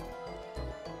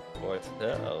 Or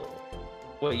so.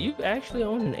 Wait, you actually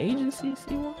own an agency,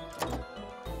 C1?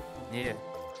 Yeah.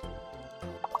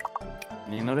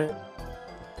 You know that?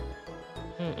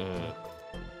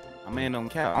 My man don't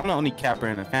cap. I'm the only capper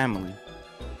in the family.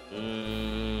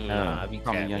 Nah, I be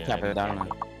call me Young Capper Donna.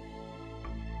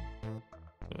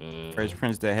 capping. Fresh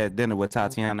Prince that had dinner with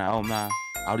Tatiana. Oh my.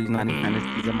 All these 90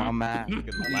 fantasies in my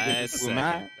mind. Last second,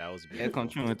 that was That beautiful. come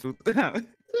true in 2000.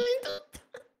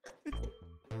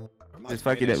 Just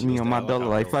fuck it at me on my dollar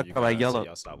like fuck her like yellow.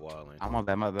 Y'all stop wilding. I'm my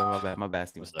bad, my bad,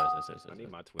 Steve. What's that? I need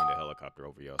my twin to helicopter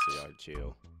over y'all so y'all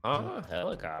chill.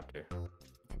 Helicopter.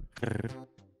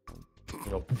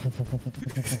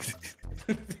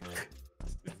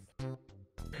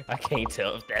 I can't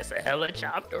tell if that's a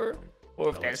helicopter or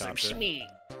if that's some schmeat.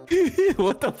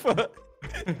 What the fuck?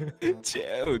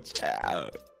 Chill.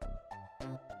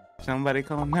 Somebody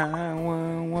call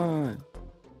 911.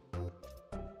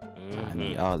 I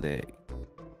need all that.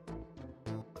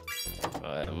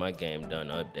 Alright, my game done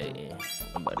updating.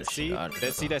 I'm about to See, that's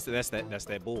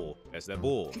that bull. That's that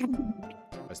bull.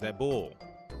 That's that bull.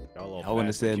 Y'all I wouldn't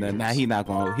have said that. Now he not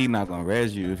gonna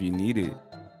res you if you need it.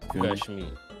 Feel me? Fresh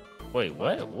meat. Wait,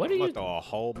 what? What are I'm you? gonna throw a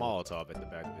whole Molotov at the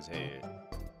back of his head.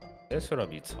 That's what I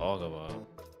be talking about.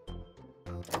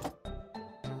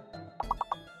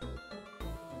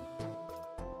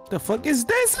 The fuck is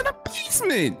this in the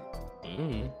basement?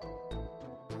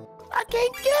 I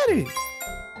can't get it.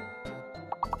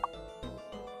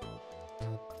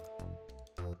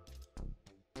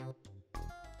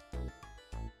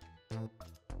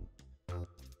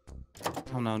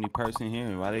 I'm the only person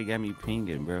here. Why they got me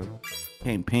pinging, bro?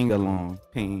 Can't ping along.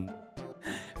 Ping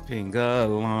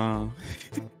along.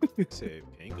 Say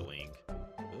pingling.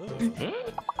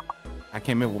 I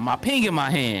came in with my ping in my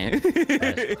hand.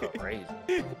 That's crazy.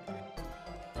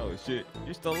 Oh shit!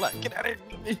 You still like? Get out of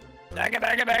here!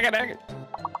 Dagga.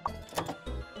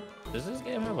 Does this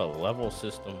game have a level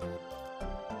system?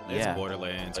 It's Yeah.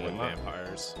 Borderlands Like with a map.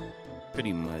 vampires.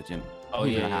 Pretty much. And Oh,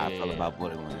 you know yeah, how yeah, I feel yeah. about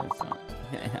Borderlands. So.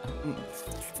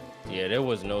 Yeah, there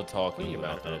was no talking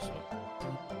about this one.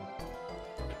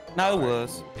 No, it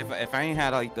was. If I ain't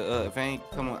had like the if I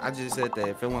ain't come on, I just said that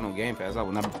if it went on Game Pass, I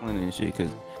would not be playing this shit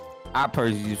because I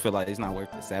personally feel like it's not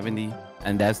worth the 70,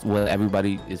 and that's what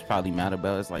everybody is probably mad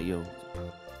about. It's like, yo,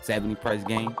 70 price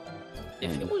game.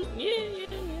 If And, it was,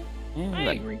 yeah. I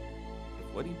like, agree.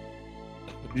 40.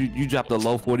 You dropped the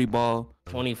low 40 ball.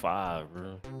 25,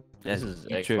 bro. This is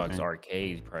you Xbox tripping.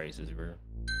 arcade prices, bro.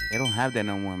 They don't have that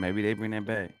no more. Maybe they bring that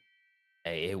back.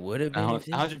 Hey, it would have been. if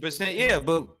it- 100%. Yeah,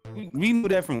 but we knew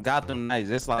that from Gotham Knights.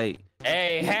 It's like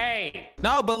Hey.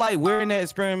 No, but like we're in that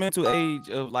experimental age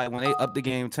of like when they up the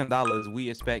game $10, we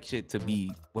expect shit to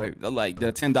be like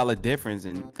the $10 difference,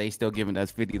 and they still giving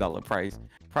us $50 price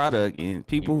product, and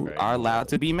people are allowed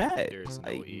to be mad. There's no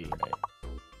Like, E.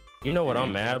 You know what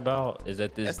I'm mad about is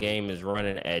that this game is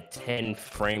running at 10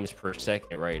 frames per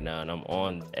second right now, and I'm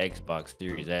on the Xbox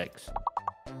Series X.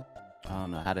 I don't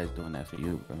know how that's doing that for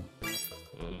you, bro.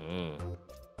 Mm-hmm.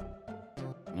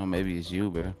 No, maybe it's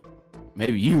you, bro.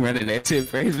 Maybe you running at 10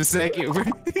 frames per second, bro.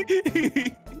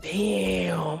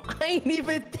 Damn, I ain't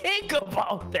even think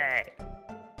about that.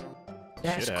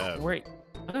 That's great.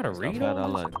 I gotta read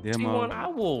all this. Demo. I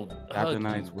will After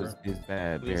Nights is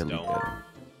bad, Please barely don't. bad.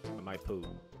 I might poop.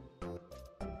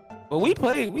 But we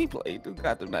played through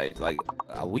Gotham Knights. Like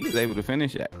we was able to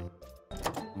finish it.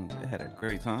 They had a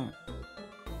great time.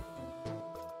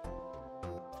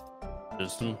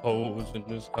 There's some hoes in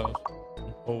this house.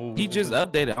 He just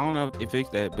updated. I don't know if they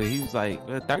fixed that, but he was like,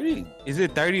 30. Is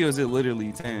it 30 or is it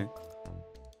literally 10?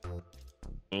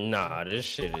 Nah, this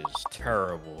shit is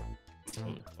terrible.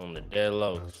 On the dead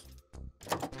lows.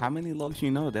 How many lows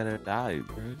you know that have died,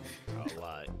 bro? A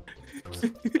lot.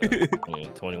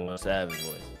 21 Savage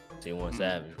voice. T1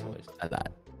 Savage voice. A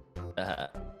lot.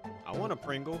 I want a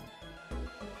Pringle.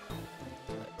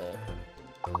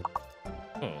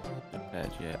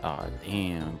 Yeah. Oh,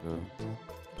 damn, bro.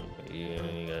 Yeah,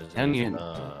 you guys. I ain't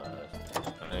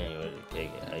ready to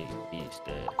take it. How you beast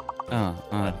that?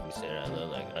 Like you said, I look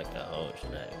like I got a whole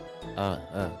snack.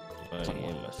 Money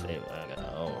in my safe, I got a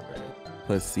whole ready.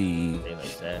 Pussy. They like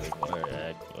Savage,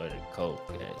 or the coke,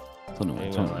 okay? Hold on.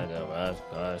 Like a Ross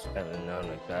car, stepping on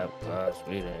the cop car,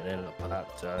 sweeter than a pop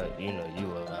tart. You know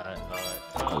you a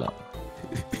hot.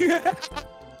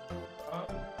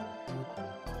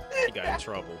 He got in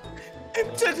trouble.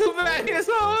 Took him back his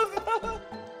house.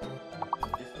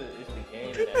 It's the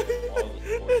game that all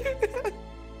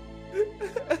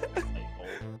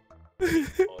the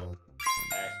sports.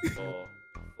 Basketball,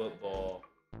 football,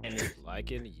 and it's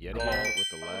Liking yet again with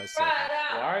the last second.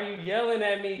 Why are you yelling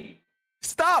at me?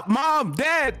 Stop, Mom,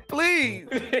 Dad, please.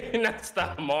 Not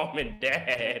stop, Mom and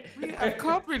Dad. We have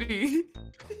company.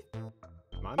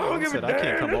 My mom said I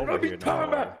can't come over here no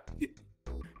more.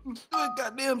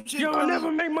 Goddamn shit. You'll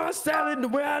never make my salad the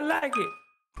way I like it.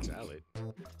 Salad.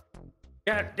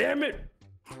 God damn it.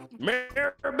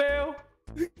 Maribel.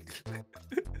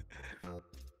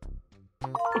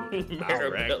 I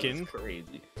reckon.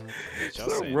 Crazy.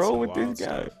 What's wrong with this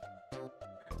guy?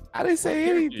 I didn't say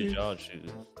anything. Y'all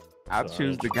choose. I'll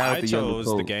choose the guy I with the yellow chose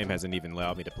coat. the game hasn't even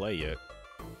allowed me to play yet.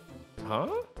 Huh?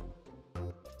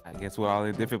 I guess we're all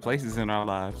in different places in our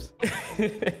lives.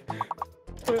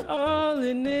 We're all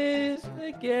in this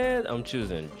together. I'm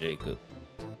choosing Jacob.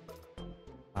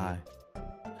 Why?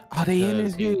 Oh, they in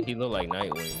this dude. He look like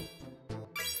Nightwing.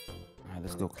 Alright,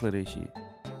 let's go clear this shit.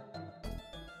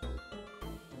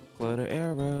 Clear the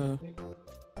era.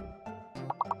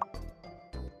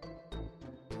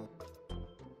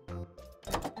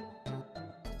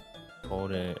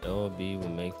 Holding LB will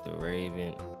make the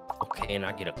Raven. Okay, and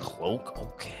I get a cloak.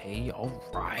 Okay, all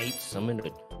right. Summon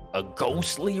a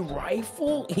ghostly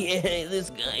rifle. Yeah, this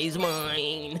guy's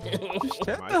mine.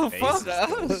 Shut the fuck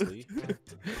up.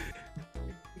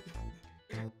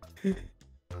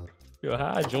 Yo,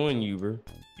 how I join you, bro?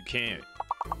 You can't.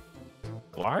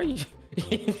 Why are you?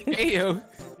 Hey, yo.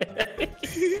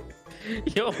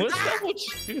 Yo, what's up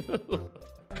with you?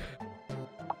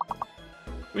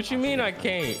 What you mean I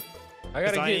can't? I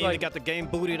gotta I get ain't like. even got the game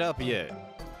booted up yet.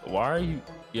 Why are you?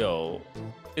 Yo,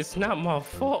 it's not my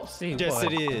fault. See, Yes,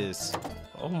 what? it is.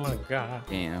 Oh my god.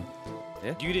 Damn.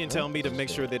 Yeah. You didn't tell me to make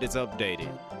sure that it's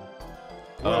updated.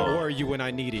 Oh. Where were you when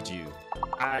I needed you?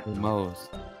 Most.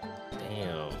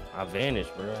 Damn, I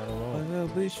vanished, bro. I don't know.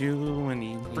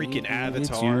 Freaking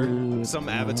avatar. Some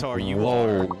avatar you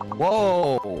are.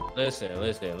 Whoa. Listen.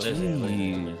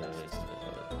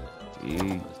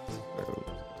 Jeez, bro.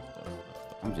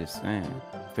 I'm just saying.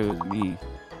 If it was me,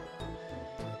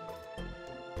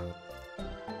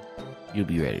 you'll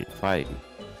be ready to fight.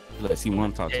 Let's see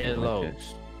one talk to you like that.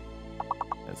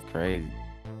 That's crazy.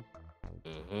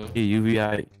 Yeah, you be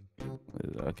alright.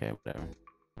 Okay, whatever.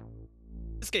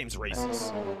 This game's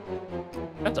racist.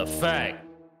 That's a fact.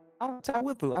 I'll tell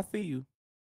with you. I feel you.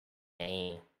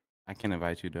 Dang. I can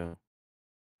invite you though.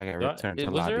 I got returned to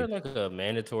Was lobby. there like a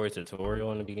mandatory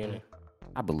tutorial in the beginning?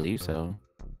 I believe so.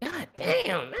 God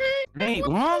damn, man. Ain't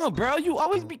wrong, bro. You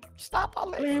always be stop all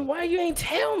that. Man, why you ain't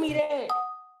tell me that?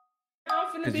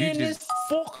 I'm finna be in this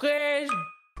fuck ass,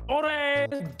 old ass,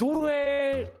 doodle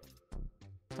ass.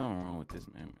 Something wrong with this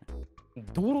man.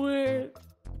 Doodle ass.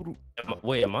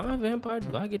 Wait, am I a vampire?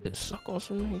 Do I get to suck on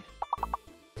some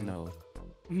niggas? No.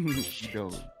 You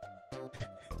don't.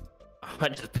 I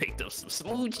just picked up some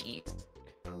smooth cheeks.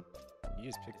 You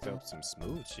just picked up some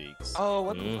smooth cheeks. Oh,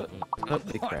 what the fuck?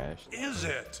 They crashed. Is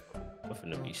it? I'm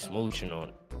finna be smooching on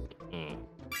it.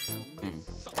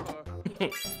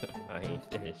 I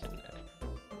ain't finishing that.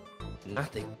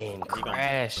 Not the game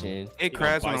crashing. It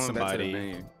crashed when I went back to the somebody.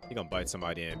 venue. He gonna bite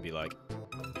somebody and be like,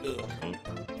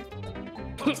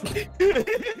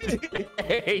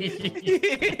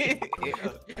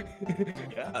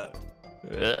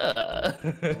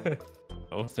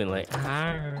 I'm feeling like,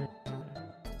 I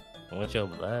want your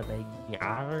blood, baby.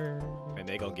 and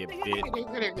they gonna get bit.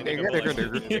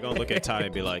 They're gonna look at Ty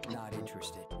and be like, Not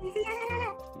interested.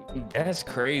 That's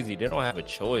crazy. They don't have a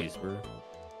choice, bro.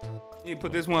 You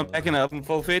put this one back in the oven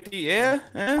 450, yeah,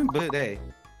 but hey.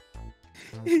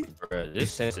 Bruh,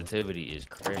 this sensitivity is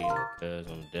crazy because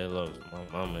I'm dead low. My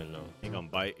mama and them. he gonna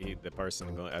bite the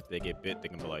person. Gonna after they get bit, they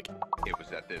gonna be like, It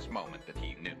was at this moment that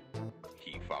he knew.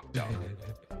 He fucked up.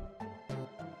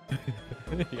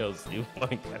 Yo, Steve,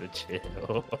 I gotta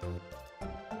chill.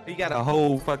 He got a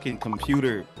whole fucking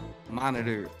computer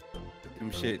monitor,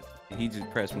 them shit. And he just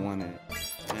pressed one and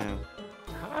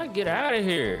How I get out of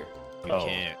here? you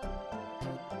can't.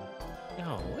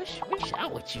 Yo, what's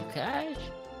out with you guys?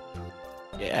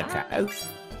 yeah, guys.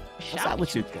 What's up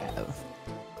with you guys?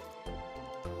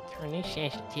 Turn this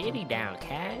sensitivity down,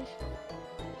 guys.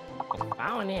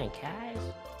 Bowing in, guys.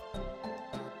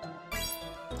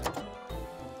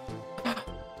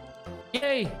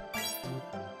 Yay!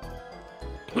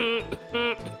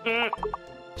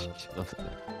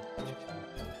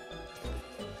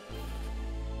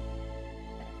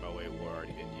 Oh wait, war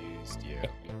already been used. Yeah,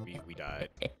 we died.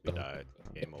 We died.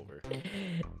 Game over.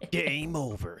 Game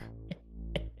over.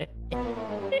 Help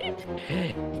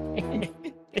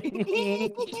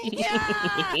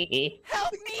me!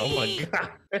 Oh my god!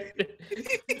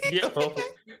 Yo,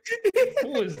 who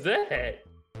was that?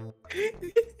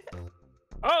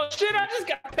 Oh shit! I just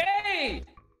got paid.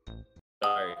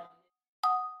 Sorry.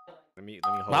 Let me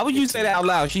Why would you say that out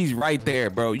loud? She's right there,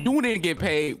 bro. You didn't get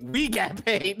paid. We got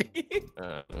paid.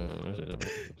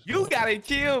 You gotta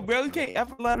chill, bro. You can't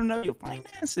ever let them know your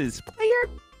finances, player.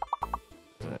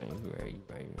 Right.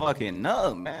 Fucking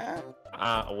no, man.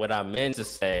 What I meant to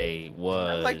say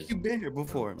was Like you've been here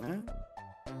before, man.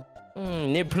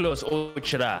 Ne plus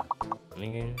ultra.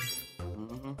 Nigga.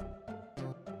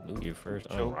 Do your first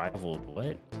unrivaled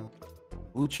what?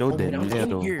 Ucho de I'm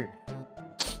Miedo. here.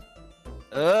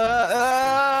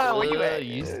 Where you at?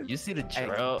 You see the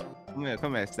trail? Come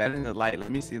here, stand in the light. Let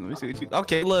me see what you.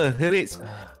 Okay, look, hit it.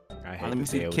 Let me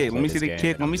see the kick. Let me see the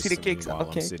kick. Let me see the kicks.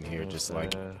 Okay. I'm sitting here just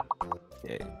like.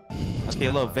 Yeah. Okay,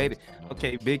 look, Vader.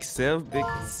 Okay, big Sif,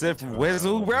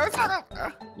 Wezu, bro.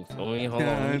 You feel me? Hold on,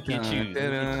 let me get you. Let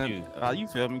me get you. Oh, you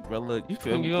feel me, bro? Look, you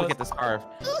feel me? Look at the scarf.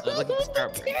 Look at the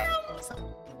scarf. Yeah,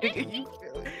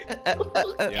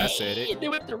 I said it.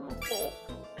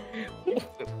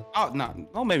 Oh no!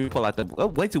 Don't make me pull out the. Oh,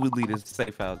 wait till we leave this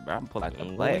safe house, bro. I'm pull out the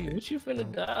black. What you finna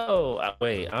do?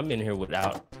 Wait, I'm in here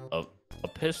without a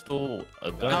pistol,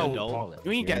 a gun. No,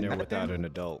 you ain't got in there nothing. without an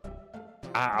adult.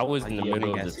 I was in the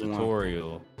middle of the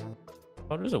tutorial.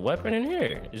 Oh, there's a weapon in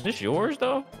here. Is this yours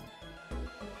though?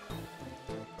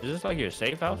 Is this like your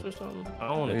safe house or something? I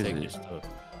don't want to take this stuff.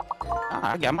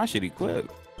 I got my shit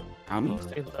equipped.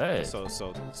 Stay less. So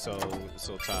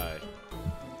Ty.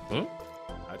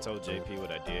 I told JP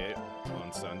what I did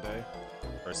on Sunday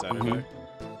or Saturday.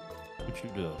 What you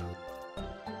do?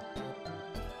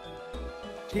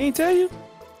 She ain't tell you?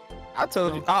 I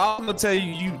told you. I was gonna tell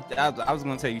you. I was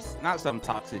gonna tell you not something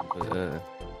toxic, but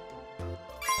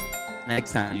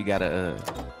next time you gotta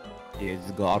yeah,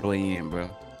 just go all the way in, bro.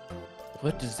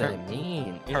 What does that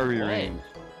mean? Hurry range.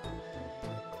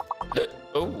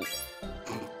 Oh.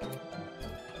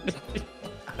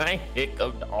 I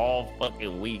hiccuped all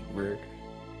fucking week, bro.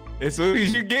 As soon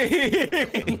as you get here.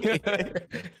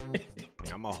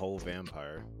 I'm a whole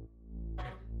vampire.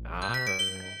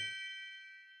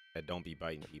 That don't be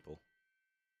biting people.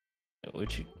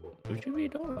 What you be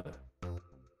doing?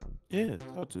 Yeah,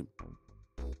 talk to.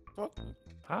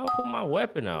 I'll put my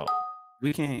weapon out.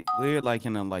 We can't. We're like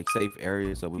in a safe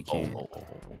area, so we can't.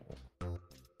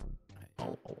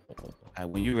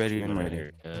 When you ready, I'm ready.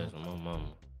 Cause my mama.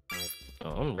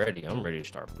 Oh, I'm ready. I'm ready to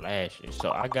start flashing. So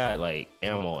I got like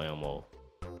ammo.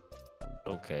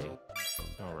 Okay.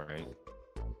 All right.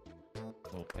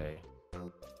 Okay.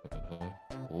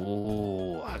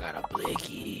 Ooh, I got a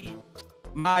blicky.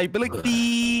 My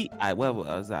blicky. Alright, where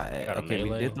was I at? Okay, we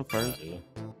melee. did the first.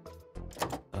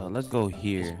 Let's go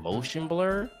here. Motion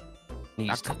blur.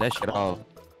 I cut that shit off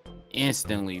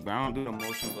instantly, bro. I don't do the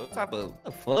motion blur. What type of what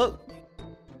the fuck?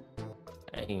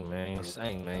 Same, man.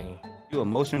 Same, man. You a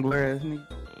motion blur ass nigga?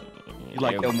 You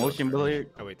like your motion blurred?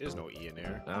 Oh wait, there's no E in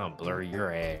there. I'll blur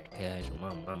your ass, cash.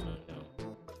 Mama.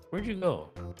 Where'd you go?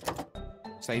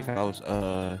 Safe house.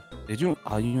 Did you?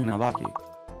 Oh, you didn't unlock it.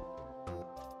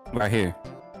 Right here.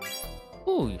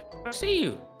 Ooh, I see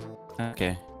you.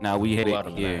 Okay. Now we hit Go it out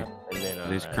of here. map, and then,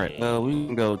 This crate. Well, we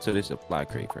can go to the supply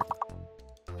crate first.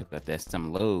 Got that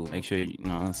some low. Make sure you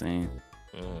know what I'm saying.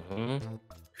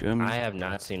 Feel me? I have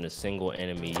not seen a single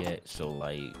enemy yet, so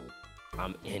like,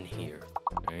 I'm in here.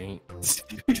 Right?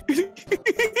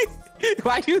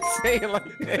 Why you say it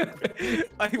like that?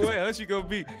 Like, where else you gonna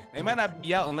be? They might not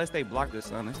be out unless they block the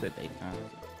sun. It's the daytime.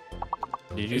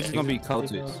 Did you? It's just gonna be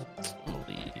cultists.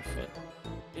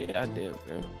 Yeah, I did,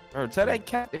 bro. Bro, tell that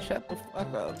cat to shut the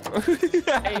fuck up, bro.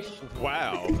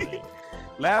 Wow.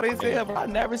 Loud as hell, bro. I've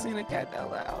never seen a cat that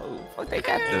loud. Fuck they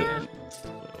cat do.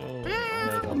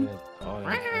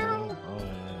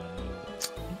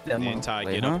 And then Ty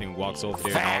get up and walks over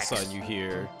there, and all of a sudden you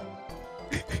hear.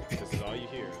 This is all you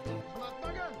hear.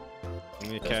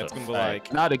 And the cat's gonna be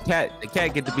like. Nah, the cat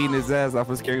get to beating his ass off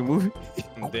a scary movie.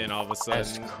 And then all of a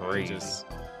sudden, That's crazy.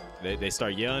 They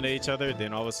start yelling at each other.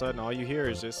 Then all of a sudden, all you hear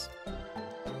is just.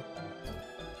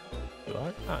 Do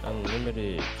I got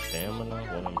unlimited stamina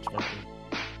when I'm jumping?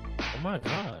 Oh my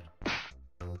god.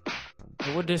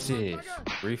 Hey, what this is?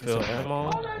 Refill ammo?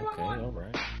 Okay,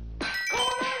 alright.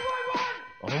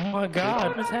 Oh my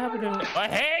god, what's happening? Oh,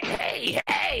 hey!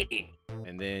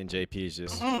 And then JP is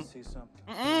just.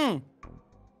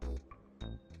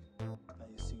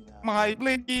 My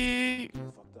blicky.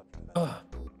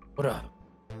 What up?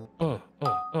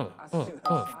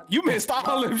 You missed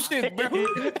all them shit, bro.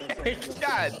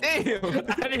 God damn.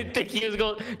 I didn't think he was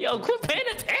going. Yo, quit paying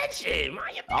attention.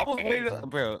 I was waiting.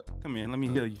 Bro, come here. Let me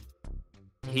heal you.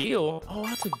 Heal? Oh,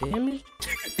 I took damage?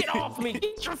 Get off me.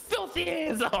 Get your filthy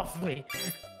hands off me.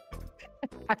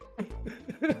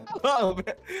 Oh,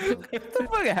 man. What the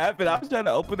fuck happened? I was trying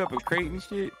to open up a crate and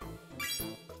shit.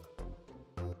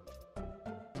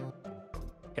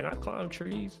 Can I climb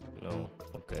trees? No.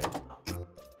 Okay.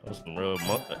 That's some real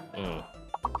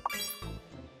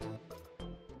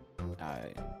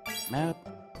Alright. Map.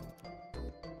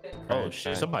 Oh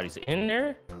shit, somebody's in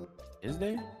there? Is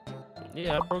there?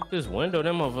 Yeah, I broke this window.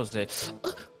 Them motherfuckers said,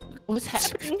 what's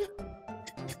happening?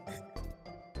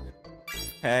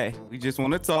 Hey, we just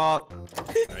want to talk.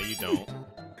 No, you don't.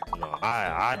 No,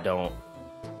 I don't.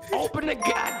 Open the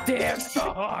goddamn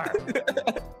door.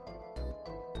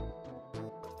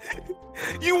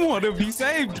 You want to be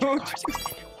saved, don't you?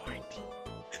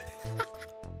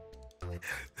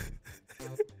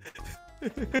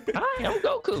 Hi, I'm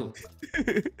Goku.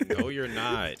 No, you're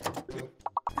not.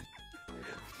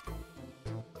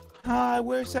 Hi,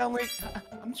 we're selling.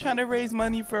 I'm trying to raise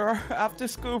money for our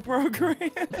after-school program.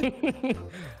 I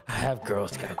have Girl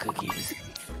Scout cookies.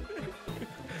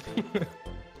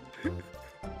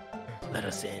 Let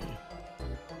us in.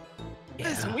 Yeah.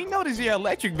 Listen, we noticed your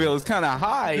electric bill is kind of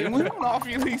high, and we don't offer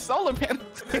you these solar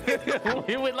panels.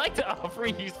 We would like to offer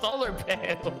you solar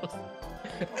panels.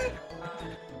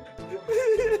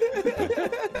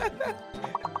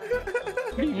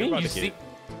 What do you mean you see?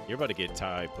 You're about to get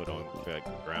Ty put on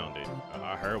grounded.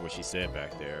 I heard what she said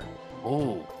back there.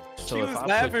 Oh, so she was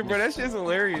laughing, bro. That shit's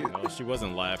hilarious. No, she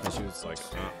wasn't laughing. She was like,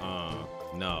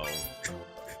 no.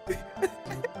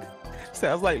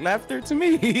 Sounds like laughter to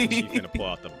me. She finna pull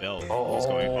out the belt. Oh. He's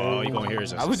going, oh, you gonna hear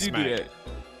us? How would you smack. do that?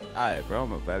 All right, bro.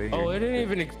 I'm about to hear. Oh, it didn't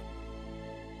even.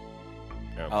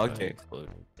 Okay.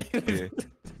 Yeah.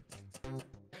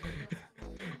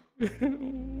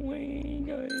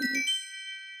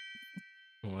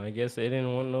 Well, I guess they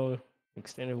didn't want no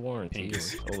extended warranty or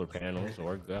solar panels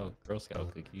or Girl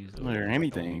Scout cookies Or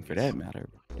anything for that matter.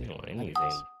 They didn't want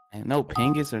anything. And no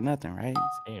pingus or nothing, right?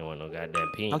 They didn't want no goddamn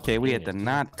pink. Okay, we at the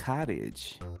Knot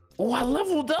Cottage. Oh, I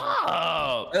leveled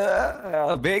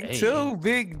up. Big two,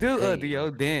 big dude. Do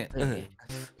your dance.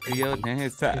 Do your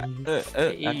dance time.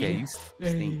 Okay, you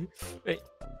stink.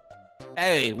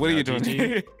 Hey, what are you doing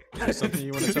here? Something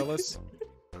you want to tell us?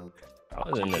 I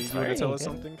was in the You want to tell us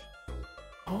something?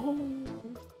 Oh.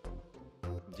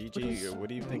 GG, what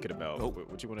are you thinking about?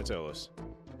 What you want to tell us?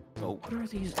 What are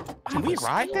these? Can we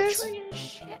ride this?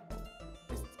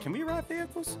 Can we ride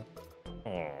vehicles?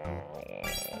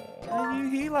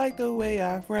 He like the way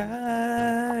I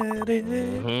ride it.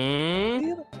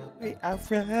 He like the way I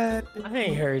ride it. I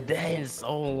ain't heard that in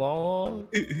so long.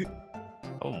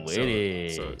 I'm with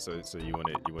it. So you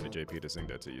wanted JP to sing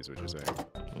that to you? Is what you're saying?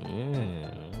 Yeah.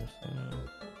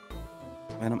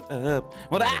 When I'm up,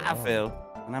 well I fell.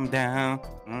 When I'm down,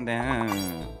 I'm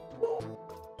down.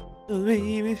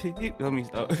 Let me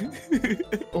stop.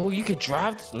 Oh, you can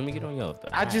drive this? Let me get on your.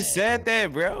 I just said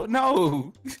that, bro.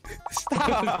 No.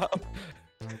 Stop.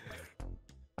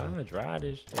 I'm gonna drive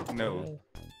this shit. No.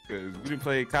 Because we didn't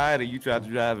play Kite and you tried to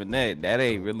drive in that. That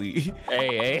ain't really.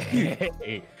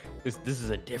 Hey. This is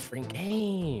a different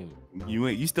game.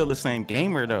 You still the same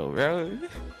gamer though, bro.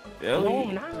 No,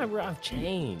 I'm not, bro. I've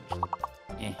changed.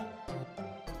 Yeah.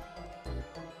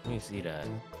 Let me see that.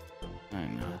 I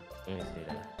know. Let me see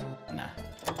that. Nah.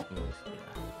 Let me see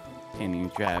that. Can't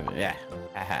even drive it. Yeah.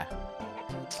 Haha.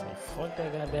 Fuck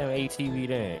that goddamn ATV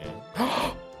then.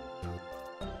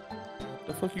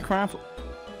 The fuck you crying for?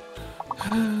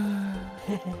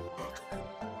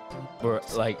 Bro,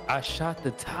 like I shot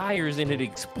the tires and it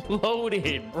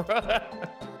exploded, bro.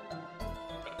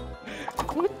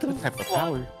 What the type fuck? of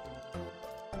power?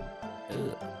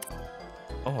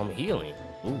 Oh, I'm healing.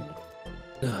 Ooh.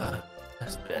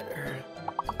 That's better.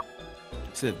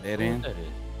 It's a dead end.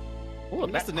 Ooh,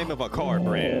 That's the name of a car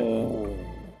brand.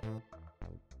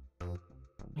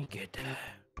 Let me get that.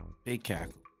 Big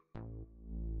cackle.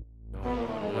 No,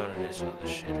 none of this other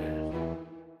shit is.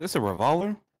 This a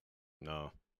revolver?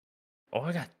 No, Oh,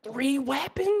 I got 3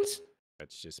 weapons?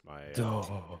 that's just my.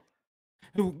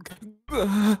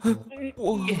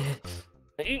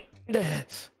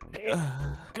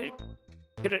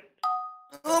 Get it.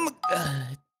 Oh my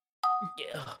god.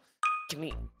 Yeah. Give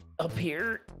me up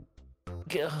here.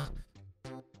 Yeah.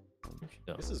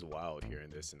 This is wild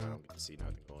hearing this, and I don't get to see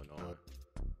nothing going on.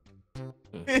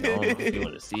 I don't know if you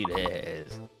want to see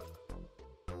this.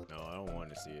 No, I don't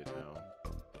want to see it now.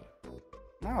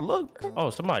 Nah, look. Bro. Oh,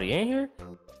 somebody in here?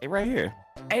 Hey, right here.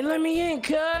 Hey, let me in,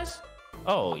 cuz.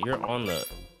 Oh, you're on the.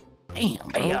 Damn,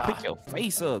 bro. Hey, Pick your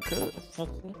face up, cuz.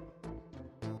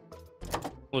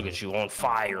 Look at you on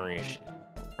fire and shit.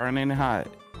 Burning hot.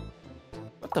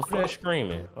 What the Who that fuck?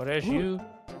 screaming? Oh, that's you?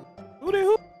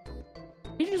 Who?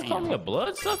 You just call me a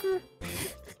bloodsucker?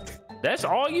 That's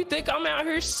all you think I'm out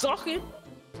here sucking?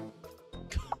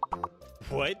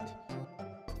 What?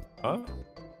 Huh?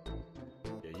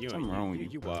 Yeah, you Something wrong with you.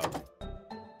 You wild.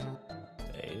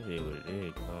 Hey, it is what it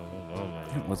is. Oh,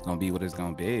 man. What's gonna be what it's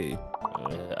gonna be?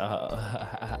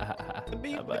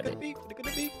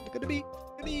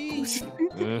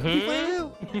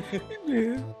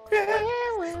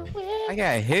 I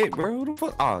got hit, bro. Who the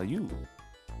fuck? Oh, you.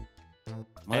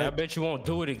 Hey, I bet you won't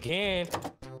do it again.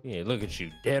 Yeah, look at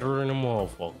you, deader than a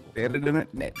motherfucker. Better than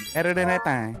that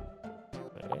thing.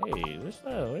 Hey, what's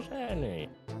up? What's happening?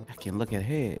 I can look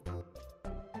ahead.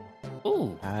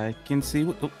 Ooh. I can see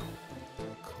what.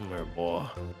 Come here, boy.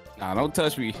 Nah, don't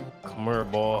touch me. Come here,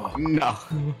 boy. No.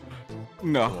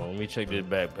 No. Come on, let me check this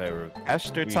backpack real quick.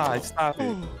 Esther Ty, stop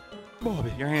it.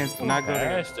 Bobby. Your hands do not go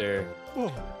there. Esther.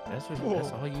 That's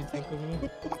all you think of me?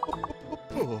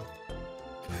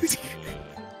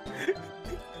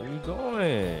 Where you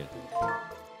going?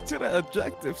 To the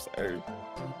objective, sir.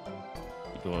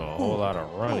 You're doing a whole lot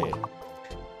of running.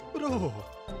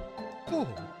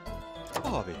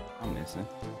 Bobby. I'm missing.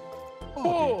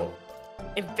 Oh,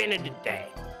 Infinity Day.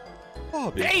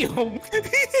 Bobby. Damn.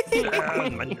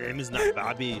 My name is not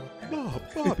Bobby. No,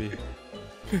 Bobby.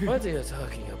 What are you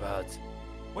talking about?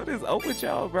 What is up with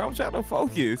y'all, bro? I'm trying to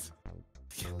focus.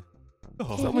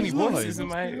 So many voices in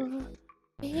my head.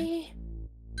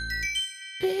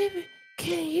 Baby,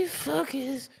 can you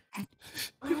focus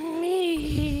on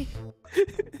me?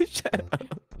 Shut up.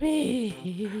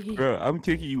 Me. Bro, I'm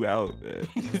kicking you out, man.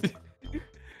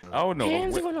 I don't know.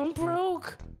 Hands when I'm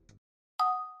broke.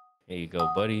 Here you go,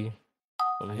 buddy.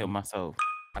 I help myself.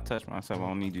 I touch myself. I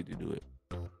don't need you to do it.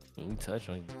 Let me touch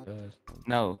on you, guys.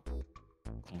 No.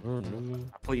 Come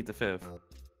on, I plead the fifth.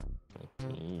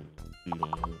 dude.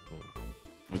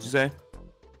 What'd you say?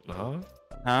 Huh?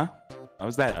 Huh? What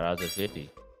was that? Shout out to 50.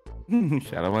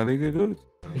 Shout out my nigga Goose.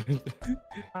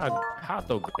 Hot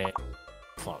dog grenade.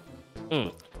 Fuck.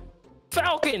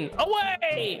 Falcon,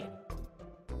 away!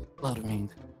 Love the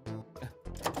rings.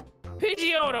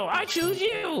 Pidgeotto, I choose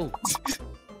you!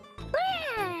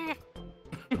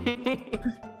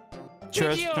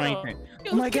 Trust, Pidgeotto, strength.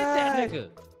 you Oh my get that god! nigga.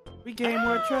 We gain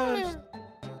more trust.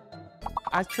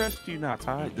 I trust you now,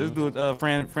 Todd. Let's do it,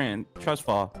 friend. Trust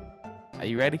fall. Are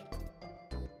you ready?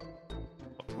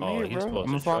 Oh, Here, he's bro. supposed I'm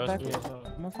gonna to fall trust me or backwards.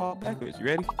 something? I'm gonna fall backwards. You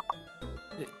ready?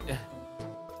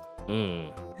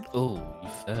 Ooh, you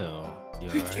fell. You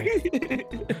alright?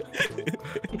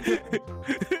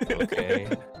 Okay.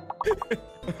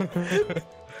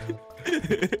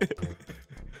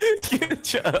 Good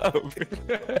job.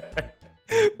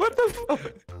 What the fuck?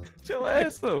 Get your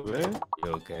ass up, man.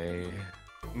 You okay?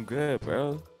 I'm good,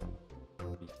 bro.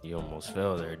 You almost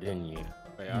fell there, didn't you?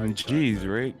 Jeez,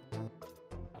 Rick.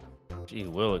 Gee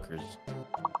Willikers.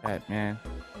 That man.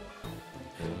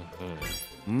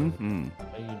 Mm-hmm.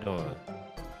 How you doing?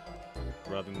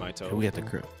 Rubbing my toe. We at the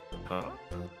crib. Huh?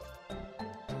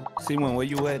 C1, where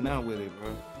you at now with it,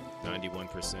 bro?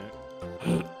 91%.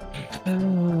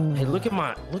 Hey, look at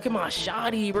my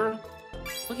shotty, bro.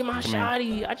 Look at my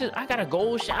shotty. I got a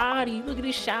gold shotty. Look at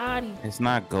this shotty. It's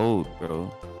not gold,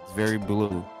 bro. It's very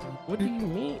blue. What do you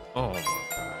mean? Oh my god,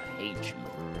 I hate you,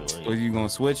 really. Or you gonna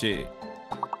switch it?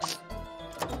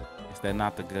 Is that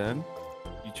not the gun?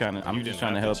 You trying to? I'm just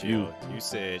trying to help you. You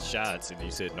said shots and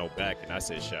you said no back, and I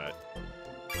said shot.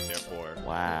 Therefore,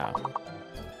 wow.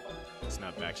 It's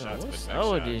not back shots, but back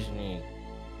So shot. this nigga.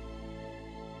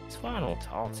 That's why I don't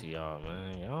talk to y'all,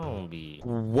 man. Y'all don't be.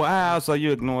 Wow, so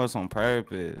you ignore us on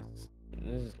purpose.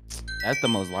 That's the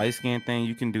most light-skinned thing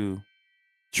you can do.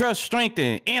 Trust,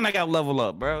 strengthen, and I got level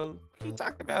up, bro. What you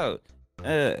talking about?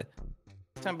 Talking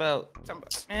about,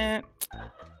 man.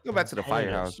 Go back to the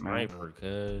firehouse, man. Sniper,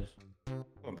 cuz.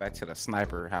 Going back to the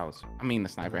sniper house. I mean the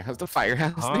sniper house, the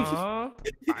firehouse. Huh?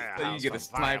 So you get a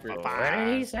sniper. What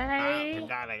did he say?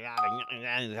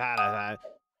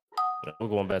 We're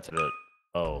going back to the.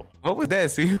 Oh. What was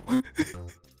that? See?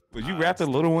 Was you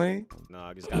rapping Lil Wayne? No,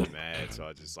 I just got mad, so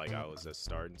I was just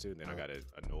starting to, and then I got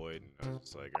annoyed, and I was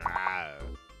just like, ah.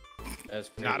 That's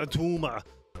not a tumor.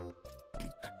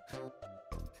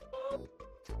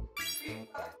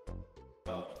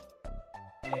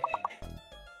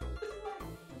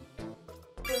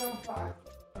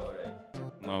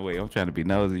 No, wait, I'm trying to be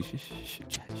nosy.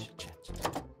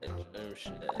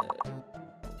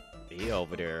 He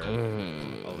over there.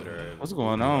 Over there. What's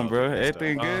going on, bro?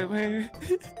 Everything good, man?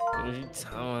 What you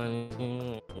telling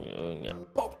me?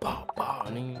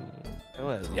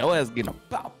 Your ass getting a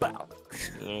bow bow.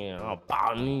 Yeah, I'll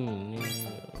bow me.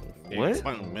 What?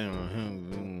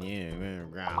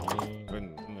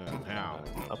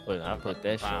 I put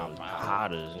that shit on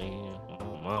hotters,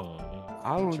 mama.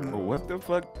 I don't know what the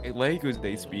fuck language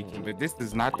they speaking, but this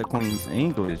is not the Queen's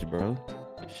English, bro.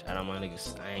 Shout out my nigga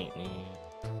Stank, man.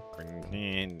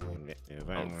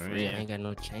 I'm free. I ain't got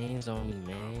no chains on me,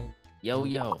 man. Yo.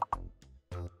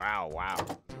 Wow.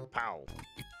 Pow.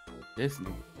 This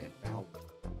nigga.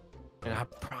 And I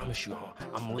promise you,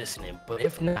 I'm listening. But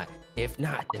if not,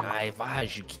 then I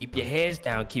advise you keep your heads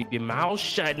down, keep your mouth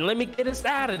shut, and let me get us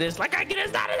out of this. Like I get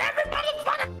us out of every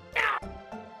motherfucker.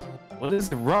 What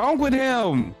is wrong with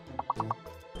him?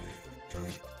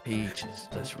 Peaches,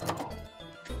 that's wrong.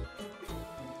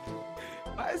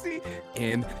 Why is he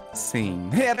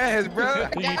insane? Yeah, that is, bro. I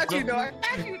got you, though. I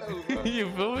got you, though, bro. You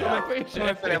feel me? I'm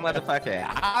for that motherfucker.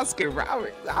 Oscar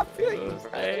Roberts. I feel you,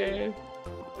 bro.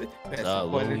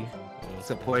 That's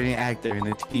supporting actor in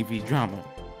a TV drama.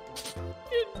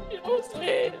 You know what I'm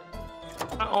saying?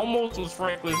 I almost was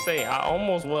Franklin saying. I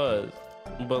almost was.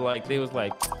 But like they was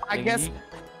like, I guess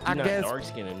dark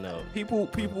skin enough.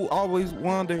 People always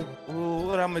wonder, well,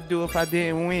 what I'm gonna do if I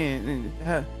didn't win.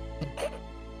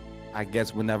 I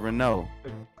guess we'll never know.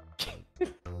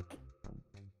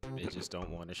 Bitches don't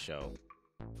want to show.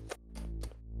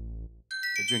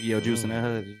 Drinking your juice in the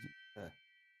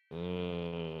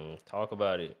hood. Talk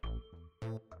about it.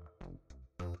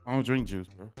 I don't drink juice,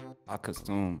 bro. I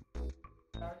consume.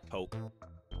 Poke.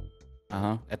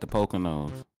 At the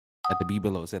Poconos. At the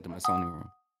Bebelos at the Masonic room.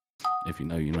 If you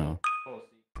know, you know.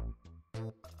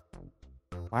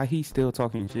 Why he still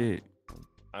talking shit?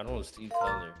 I don't see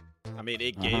color. I mean,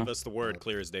 it gave us the word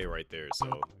clear as day right there.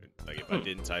 So, like, if I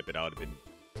didn't type it, I would have been,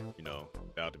 that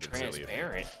would have been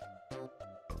transparent. Silly.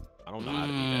 I don't know how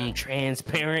to do that.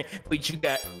 Transparent, but you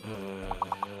got.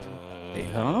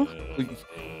 Huh?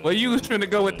 Where you was trying to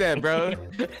go with that, bro?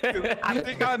 I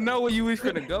think I know where you was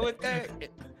trying to go with that.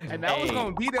 And I was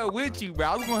gonna be there with you, bro.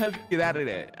 I was gonna have to get out of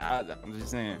that. I'm just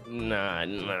saying. Nah. I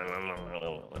ain't gonna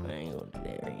do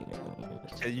that right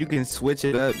now. You can switch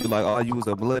it up. Like, oh, you was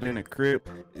a blood in a crib.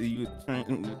 You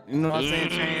know what I'm saying?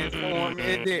 Transform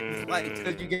it. It's like,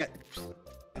 cause you got.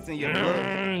 It's in your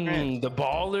blood. The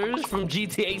ballers from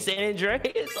GTA San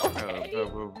Andreas. Okay.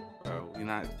 Bro, you're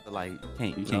not like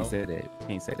you can't say that. You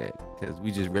can't say that because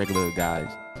we just regular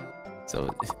guys.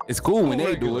 So it's cool when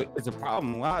they do it. It's a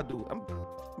problem when I do it. I'm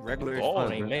regular.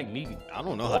 Ball ain't make me. I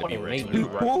don't know how to be regular.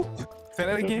 Who? Say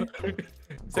that again.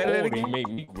 Say that again. Make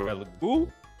me regular. Who?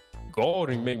 God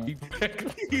ain't make me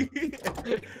regular.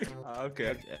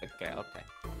 Okay.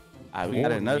 We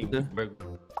got another.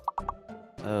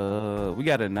 We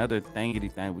got another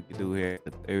thingity thing we could do here at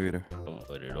the theater. Don't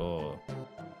put it all.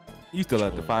 You still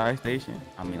at the fire station?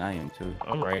 I mean, I am too.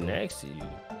 I'm right next to you.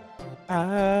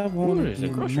 I want to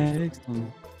be next to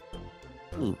you.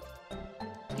 Ooh.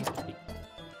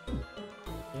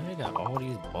 They got all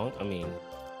these bunk. I mean,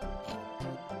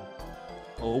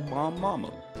 Oh my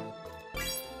mama.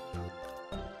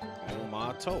 On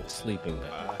my toe. Sleeping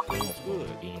bag. Feels good.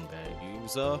 Beanbag.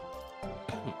 Use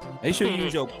They should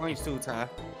use your points too, Ty.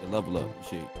 To level up and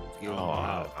shit.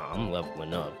 Oh, I'm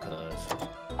leveling up, cuz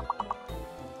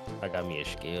I got me a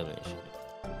scale and shit.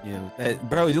 Yeah,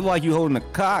 bro, you look like you holding a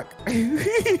cock. Why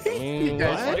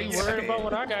are you worried about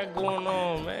what I got going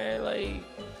on, man? Like,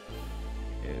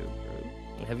 yeah,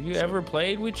 bro. Have you ever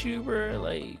played with you, bro?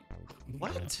 Like,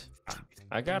 what?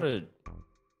 I gotta.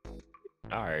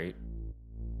 All right.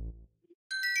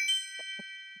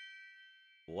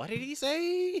 What did he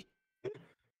say?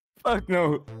 Fuck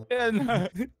no. Yeah, nah.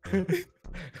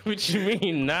 What you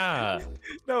mean, nah?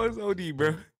 No, it's OD,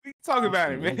 bro. We can talk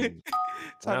about it, man.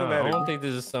 Talk about I it. don't think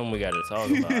this is something we gotta talk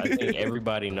about. I think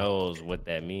everybody knows what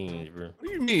that means, bro. What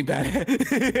do you mean by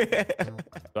that?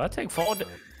 Do I take fall?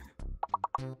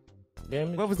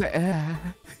 Damn it. What was that?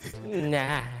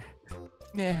 Nah.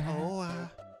 Yeah.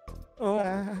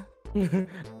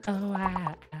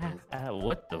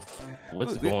 What the?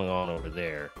 What's going on over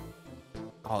there?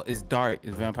 Oh, it's dark.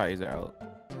 It's vampires are out.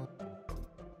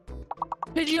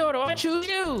 Pidgeotto, I choose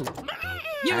you.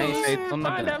 I ain't say I'm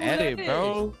not gonna edit,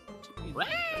 bro.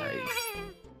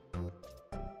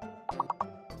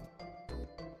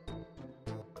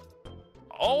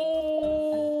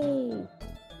 Oh,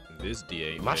 This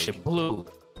DA. my shit blue.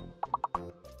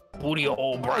 Booty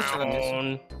hole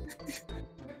brown.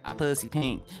 I pussy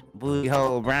pink, booty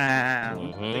hole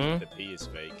brown. I think the P is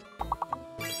fake.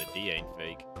 But the D ain't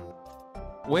fake.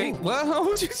 Wait, what?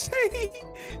 What'd you say?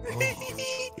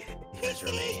 These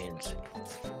remains.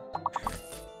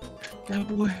 God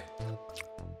boy.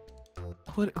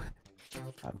 What?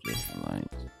 I'm just lying.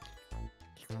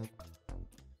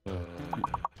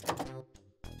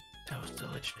 That was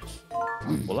delicious.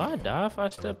 Will I die if I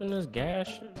step in this gas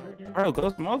shit right here? Bro, go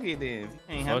smoke it then. If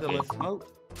you ain't have to Okay. let smoke.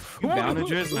 You bound to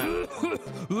drizzle.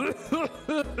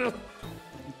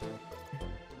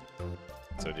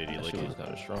 So did he That lick shit it? was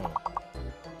kind of strong.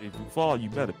 If you fall, you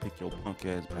better pick your punk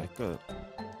ass back up.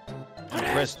 The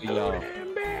rest of y'all.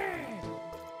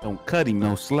 Don't cut him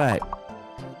no slack.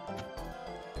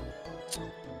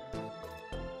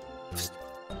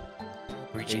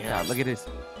 Reaching Hey, out. look at this.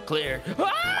 Clear.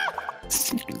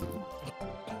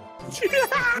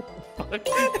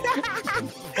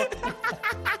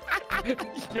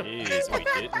 Jeez, we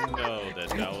didn't know that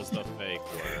that was the fake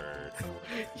word.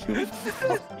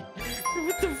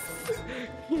 What the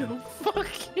Yo, fuck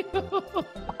you.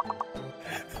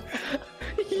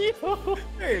 Yo,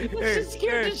 this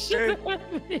scared the shit out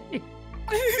of me.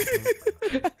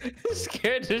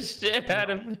 Scared the shit out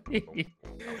of me.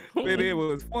 But it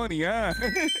was funny, huh?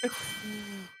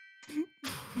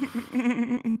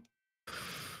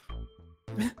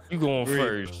 You going Breathe.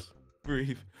 first.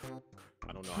 Breathe.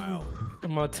 I don't know how.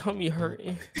 My tummy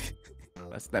hurting.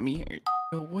 Let's let me hear it.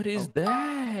 Yo, what is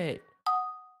that?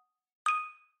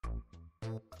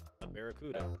 A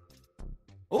barracuda.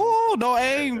 Oh, no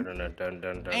aim.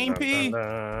 Aim P.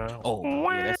 Oh,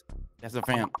 yeah, that's a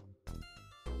vamp.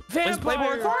 Let's play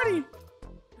more Cardi.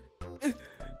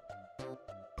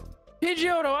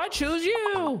 Pidgeotto, I choose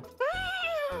you.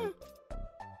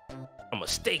 I'ma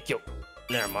steak yo.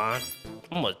 Never mind.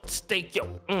 I'ma steak yo.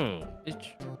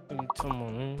 Bitch. Come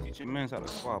on, man. Get your man's out of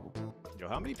squabble. Yo,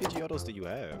 how many Pidgeotos do you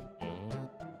have?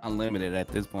 Unlimited at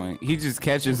this point. He just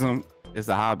catches them. It's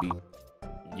a hobby.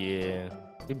 Yeah,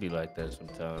 it be like that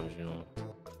sometimes, you know.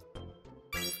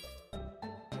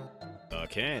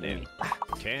 Cannon.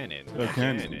 Cannon. The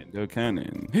cannon. The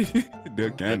cannon.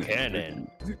 The cannon. Cannon.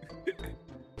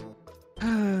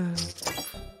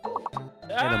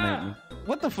 That'll make me.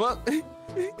 What the fuck?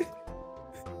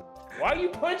 Why you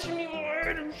punching me more?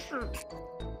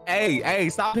 Hey,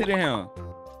 stop hitting him.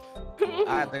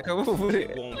 I have to come up with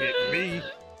it. Won't hit me.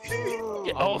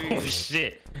 Oh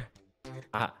shit.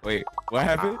 Wait, what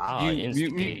happened? I'll You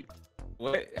mute me? instigate.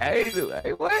 What? Hey,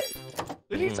 what? What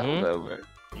are you talking about, bro?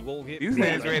 You won't hit These me.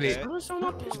 hands like ready. that. What's on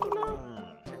my pistol now?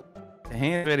 The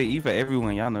hands ready to eat for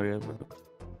everyone. Y'all know that, bro.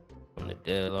 On the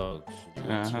deadlocks. You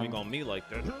won't swing on me like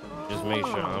that. Just make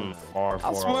sure I'm far, I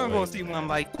far swear I'm away. gonna see one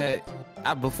like that.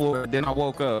 Then I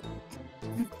woke up.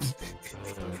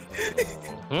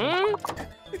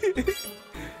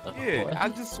 Yeah, I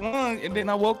just swung and then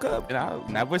I woke up and I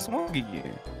never swung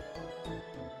again.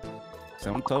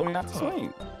 Someone told me not to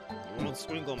swing. You won't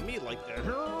swing on me like that.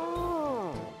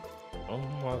 Oh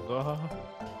my god.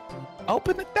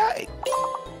 Open the thing.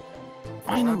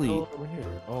 Finally. Over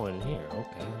here. Oh, in here.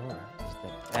 Okay,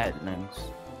 alright. That nice.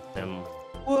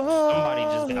 Somebody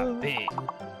just got big.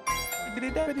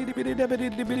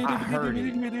 heard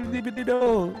it.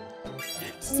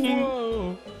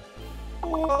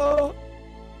 Whoa.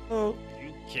 Whoa.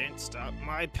 You can't stop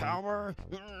my power.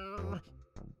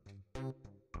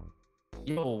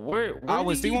 Yo, where When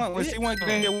did C1 get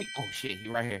in here, oh shit, he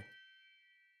right here.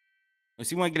 When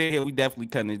C1 get in here, we definitely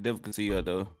cutting his difficulty up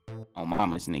though. On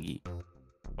mama's nigga.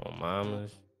 On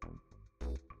mama's.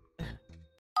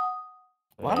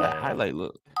 Why that highlight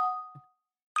look?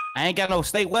 I ain't got no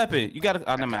state weapon. You gotta.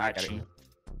 Oh no, man, I got it.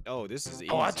 Oh, this is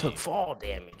easy. Oh, I took fall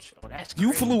damage. Oh, that's You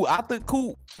crazy. flew out the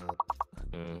coop.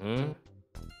 Mm-hmm.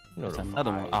 That's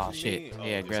another one. Oh shit. Oh,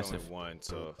 Yeah, there's aggressive. only one,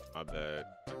 so my bad.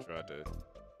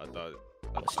 I thought.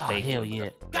 Oh hell yeah.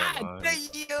 God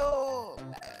damn.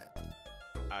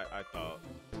 I thought.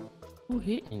 Who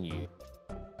hitting you?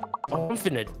 Oh, I'm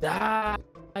finna die.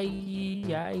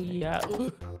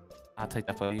 I'll take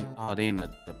that for you. Oh, they in the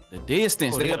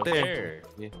distance. Oh, they they up there.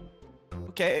 Yeah.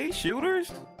 Okay,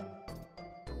 shooters.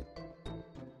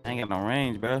 I ain't got no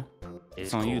range, bro.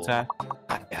 It's on you, Ty.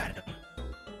 I got him.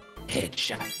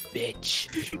 Headshot, bitch.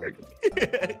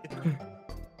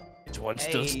 Which one's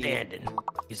still standing?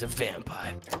 He's a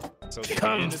vampire. So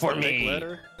come for me.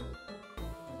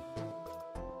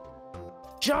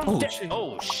 Jump Oh, down. shit.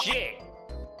 Oh shit.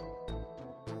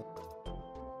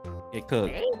 Get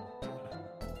cooked.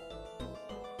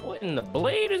 What in the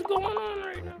blade is going on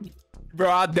right now? Bro,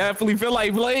 I definitely feel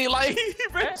like Blade. Like,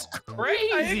 That's I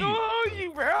crazy. ain't gonna hold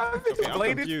you, bro. I think Okay, I'm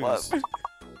Blade is confused. fuck.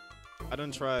 I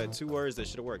done tried 2 words that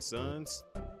should have worked. Sons.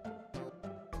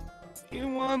 You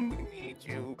want me? Need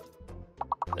you.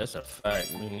 That's a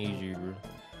fact. We need you, bro.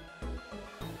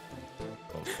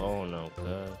 I'm phone now,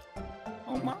 cuz.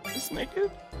 Oh my, this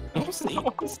nigga. Don't see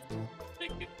this.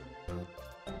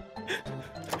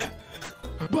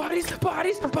 Bodies. I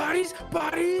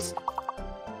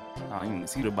don't even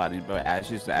see the bodies, bro.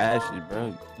 Ashes to ashes,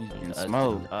 bro. You can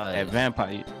smoke. That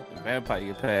vampire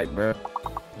pack, bro.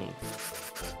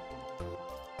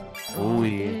 Oh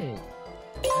yeah.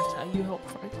 That's how you help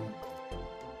Franklin.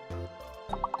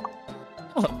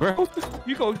 Oh, bro,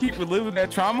 you gonna keep reliving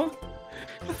that trauma?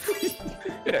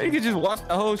 Yeah, you can just watch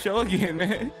the whole show again,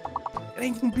 man. It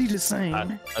ain't gonna be the same.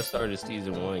 I started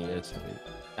season 1 yesterday.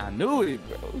 I knew it,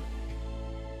 bro.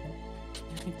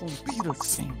 It ain't gonna be the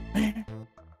same, man.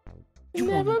 You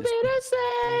Never wanna be the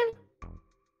same.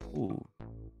 Ooh.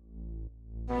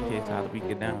 Here's how we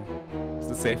get down. It's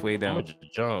the safe way I'm down. gonna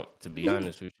just jump, to be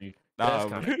honest with you. That's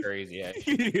kind of crazy,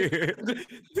 actually. Yeah.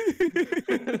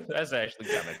 That's actually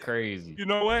kind of crazy. You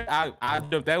know what? I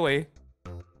jump that way.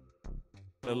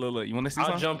 Look. You want to see I'll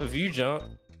something? jump if you jump.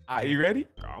 You ready?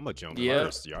 I'm gonna jump Yeah.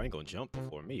 first. Y'all ain't gonna jump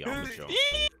before me. I'm gonna jump.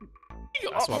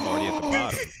 That's why I'm already at the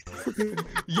bottom.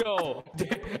 Yo,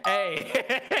 hey,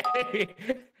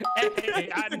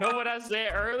 I know what I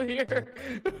said earlier.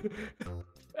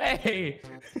 Hey,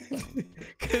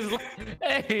 cause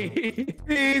hey,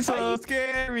 He's so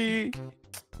scary.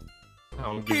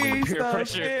 I'm giving you He's peer so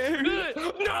pressure. scary.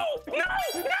 No.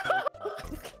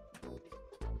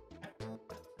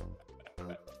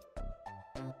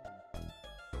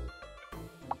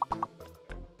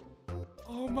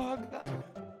 Oh my god.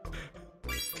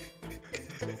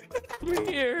 I'm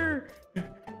here.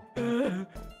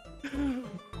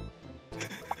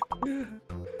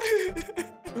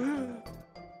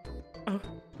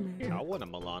 I want a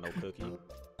Milano cookie.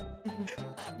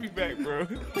 Be back, bro.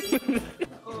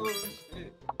 Oh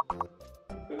shit.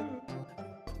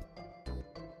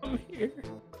 I'm here.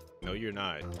 No, you're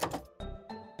not.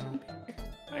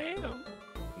 I am.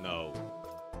 No.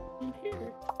 I'm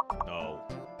here. No.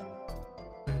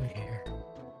 I'm here.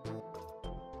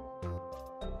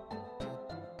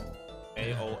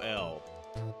 AOL.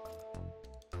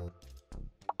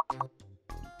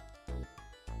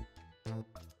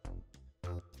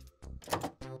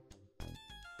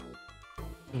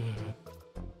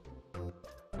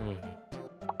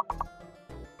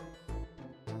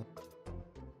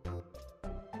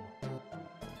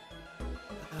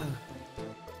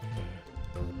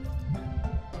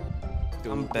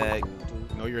 I'm back.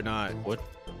 No, you're not. What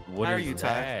How are is you,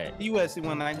 Ty? that? USC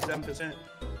won 97%.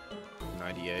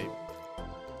 98.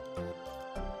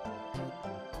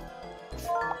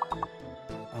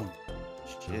 Oh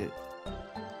shit.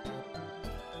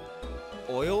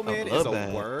 Oil man love is a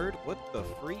that. word? What the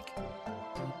freak?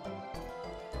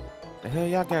 The hell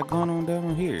y'all got going on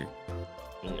down here?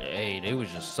 Hey, they was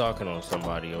just sucking on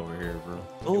somebody over here, bro.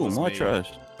 Oh, was more me.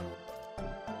 trust.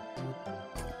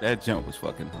 That jump was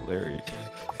fucking hilarious.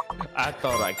 I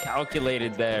thought I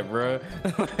calculated that, bro.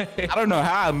 I don't know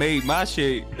how I made my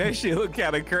shit. That shit look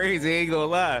kind of crazy. Ain't gonna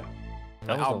lie.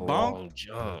 That was I a bumped. long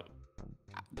jump.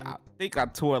 I think I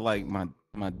tore like my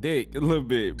My dick a little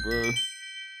bit, bro.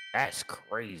 That's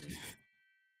crazy.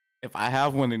 If I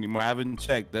have one anymore, I haven't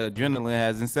checked. The adrenaline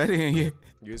hasn't set in yet.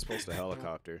 You were supposed to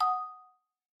helicopter.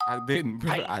 I didn't,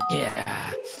 bro.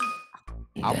 Yeah.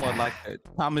 I'm more like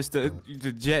Thomas the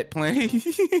jet plane.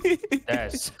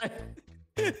 That's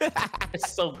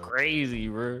so crazy,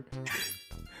 bro.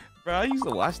 Bro, I used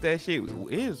to watch that shit.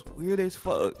 It is weird as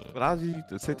fuck, but I just used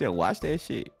to sit there and watch that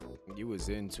shit. You was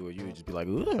into it. You would just be like,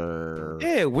 ugh.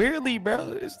 Yeah, weirdly,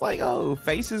 bro. It's like, oh,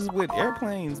 faces with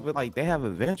airplanes, but like they have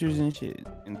adventures and shit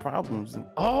and problems.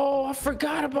 Oh, I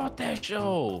forgot about that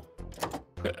show.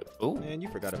 Oh, man, you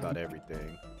forgot about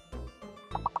everything.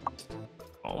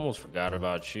 Almost forgot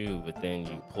about you, but then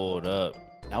you pulled up.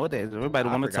 Nowadays, everybody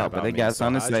want to talk, but they got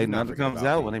something to say. Nothing comes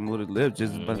out when they move the lips.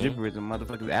 Just a bunch of gibberish and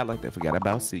motherfuckers act like they forgot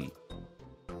about C.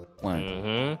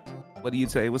 One. What do you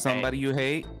say with somebody you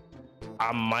hate?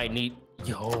 I might need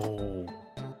Studying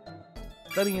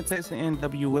and texting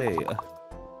NWA.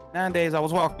 9 days I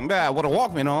was walking by with a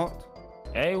Walkman on.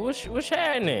 Hey, what's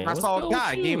happening? I saw a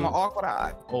guy gave him an awkward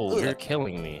eye. Oh, you're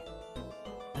killing me.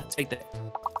 Take that.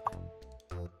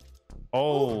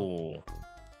 Oh.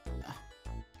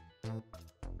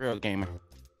 Real gamer.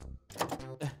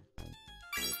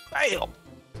 Bam!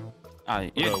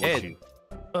 Alright, you're dead.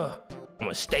 I'm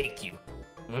gonna steak you.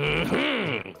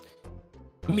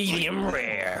 Medium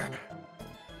rare.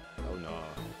 Oh no.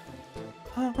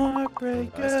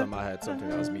 Heartbreaker. Last time I had something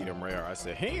that was medium rare, I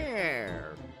said,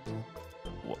 here.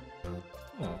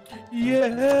 Yeah. I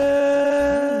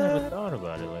never thought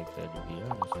about it like that, to be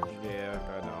honest with you. Yeah,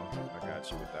 I know. I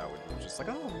got you with that one. You were just like,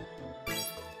 oh.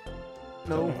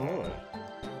 No.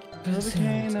 Another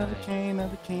king, another king,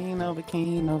 another king, another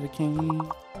king, another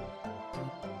king.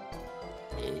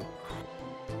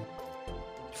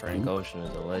 Frank Ocean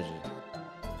is a legend.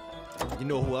 You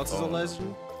know who else is a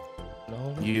legend?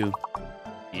 No. You.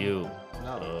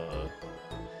 No.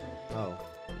 No.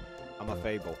 I'm a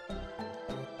fable.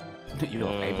 You a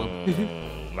fable?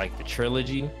 Like the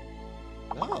trilogy?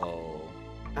 No.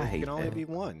 I hate It can only that. be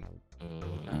one.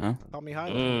 Uh-huh. Call me high.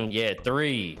 Yeah,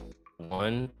 3.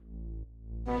 1.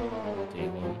 Day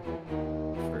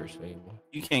 1. First fable.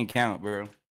 You can't count, bro.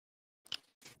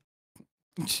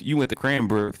 You went to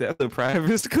Cranbrook. That's a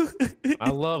private school. I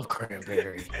love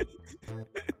cranberry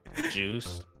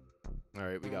juice. All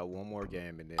right, we got one more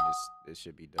game and then this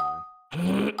should be done.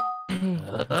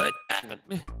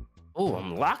 Oh,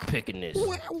 I'm lockpicking this.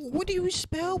 What do you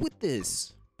spell with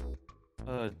this?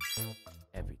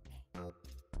 Everything.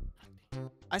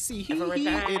 I see he and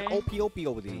OP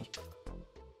over there.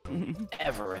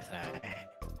 Everything.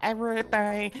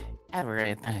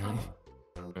 Everything.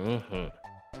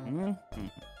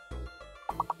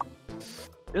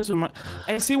 This is my.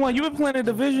 Hey, C1, you been playing the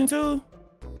Division 2? I'm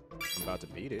about to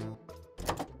beat it.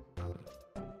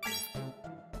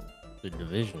 The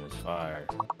Division is fire.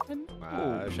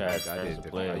 I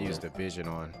used Division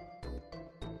on.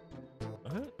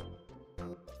 What?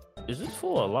 Is this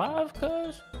fool alive,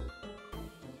 cuz?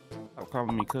 Stop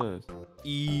calling me cuz.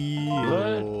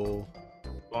 Blood? Well,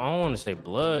 I don't want to say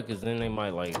blood, because then they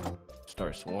might, like,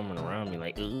 start swarming around me,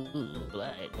 like, ooh,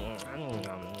 blood.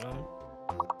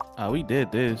 Oh, we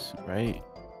did this, right?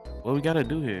 What we gotta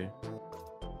do here?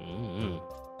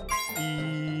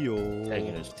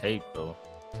 Taking his tape, though.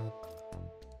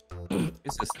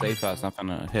 It's a safe house. I'm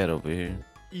finna head over here.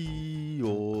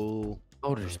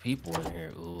 Oh, there's people in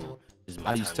here. Ooh, this is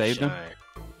my Oh, you time to saved them? shine.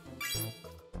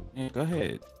 Yeah, go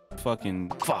ahead.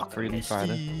 Fucking Fuck, freedom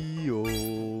fighter.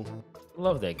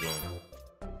 Love that game.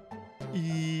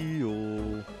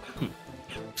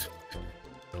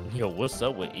 Yo, what's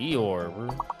up with Eeyore, bro?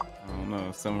 I don't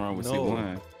know. Something wrong with No.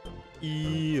 C1.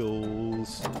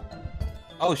 Eels.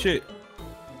 Oh shit.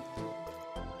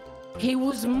 He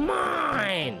was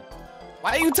mine.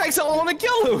 Why you take so long to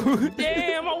kill him?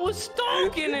 Damn, I was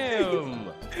stalking him.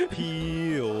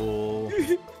 Peel.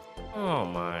 Oh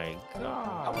my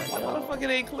god. Motherfucker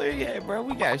ain't clear yet, bro.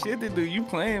 We got shit to do. You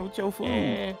playing with your food.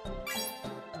 Yeah.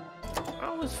 I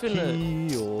was finna.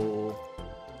 Peel.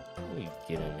 Let me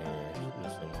get in there.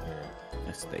 Who's in here?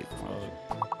 Let's stay close.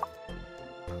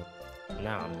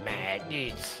 Now I'm mad,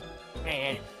 bitch.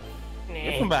 Man.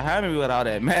 Get from behind me with all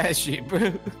that mad shit, bro.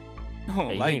 I don't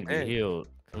Hey, like you need to that. be healed.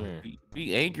 Come here.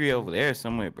 Be angry over there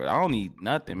somewhere, bro. I don't need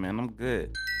nothing, man. I'm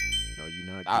good. No,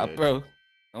 you're not good. Bro,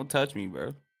 don't touch me,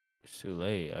 bro. It's too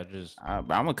late. I'm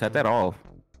gonna cut that off.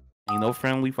 Ain't no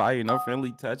friendly fire, no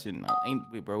friendly touching. No,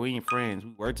 bro, we ain't friends.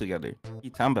 We work together. What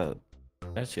you talking about?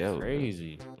 That's Chill,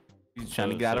 crazy. You trying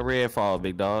to get out of red fall,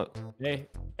 big dog.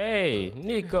 Hey,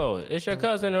 Nico, it's your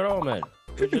cousin Roman.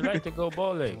 Would you like to go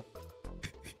bowling?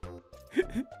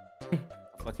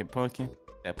 Fucking pumpkin.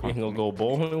 That You ain't gonna go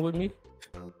bowling with me?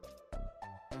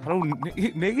 I don't,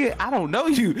 nigga. I don't know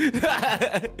you.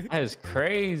 That's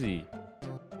crazy.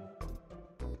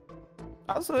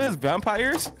 Also, there's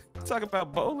vampires. Talk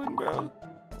about bowling, bro.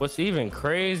 What's even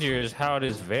crazier is how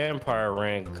this vampire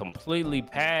ran completely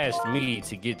past me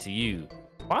to get to you.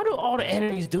 Why do all the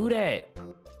enemies do that?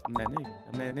 I'm that nigga.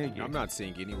 I'm that nigga. I'm not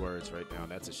seeing any words right now.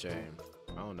 That's a shame.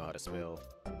 I don't know how to spell.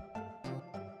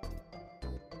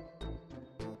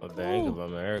 A Bank of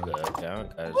America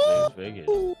account got 6 figures.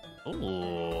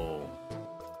 Ooh.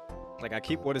 Like, I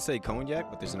keep wanting to say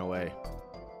cognac, but there's no way.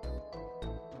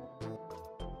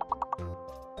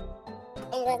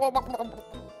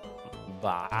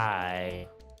 Bye.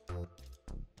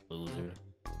 Loser.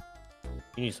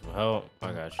 You need some help?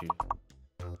 I got you.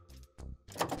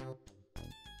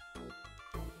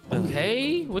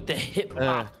 Okay, with the hip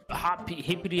hop,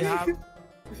 hippity hop.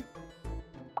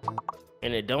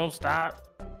 And it don't stop.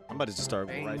 I'm about to just start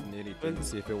writing anything to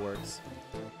see if it works.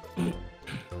 Oh,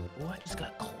 I just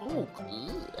got cloak.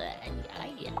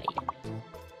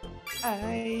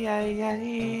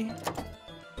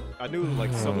 I knew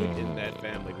like something in that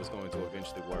family was going to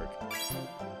eventually work.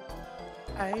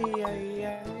 Okay,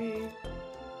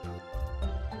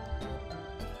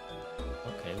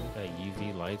 we got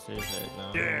UV lights in that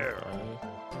now. Yeah.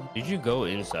 Right. Did you go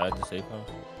inside the safe house?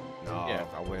 No, Yeah.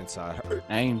 I went inside.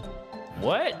 Aim.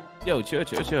 What? Yo, chill,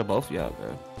 both of y'all,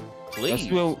 bro. Please.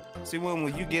 See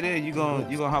when you get in, you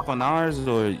gonna hop on ours,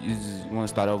 or you just want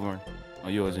to start over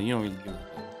on yours, and you don't really give.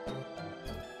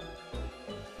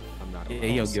 I'm not. Yeah,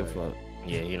 he don't give a fuck.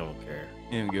 Yeah, he don't care.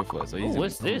 He don't give a fuck. So Ooh,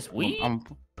 what's this? Weed? I'm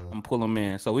pulling him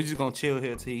in. So we just gonna chill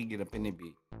here till he get up in the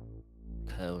beat.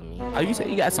 Tell me. Oh, you said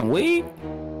you got some weed?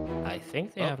 I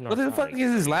think they have no. What the fuck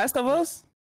is this? Last of Us?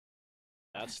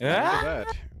 That's the end of that.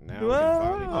 Now we can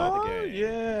finally play the game.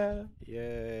 Yeah.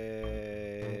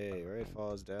 Yay!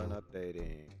 Redfall's down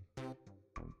updating.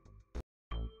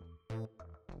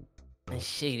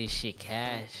 Shake this shit,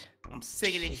 Cash. I'm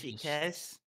sick of this shit,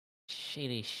 Cash. Shake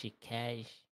this shit,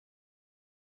 Cash.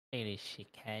 Shake this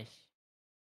shit, Cash.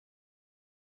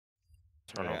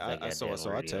 Turn off that So I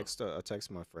radio. text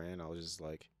my friend. I was just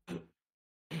like,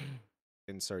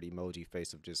 insert emoji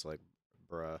face of just like,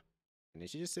 bruh. And then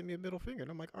she just sent me a middle finger.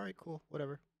 And I'm like, all right, cool,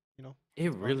 whatever. You know.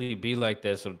 It really be like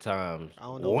that sometimes. I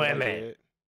don't know. What I Women. did.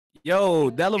 Yo,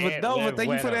 Della Can't Vadova, live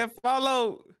thank you for without that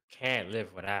follow. Can't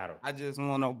live without him. I just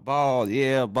want to ball.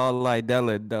 Yeah, ball like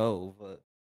Della Dova.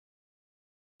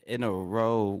 In a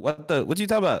row. What you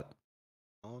talking about?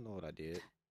 I don't know what I did.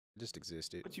 It just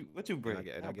existed. What you bring?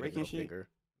 And I get a middle finger.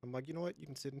 I'm like, you know what? You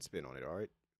can sit and spin on it. All right.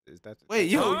 Is that? Wait,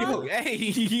 yo,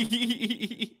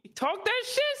 hey. Talk that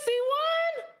shit,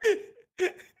 C1.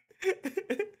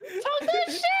 Talk that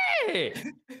shit.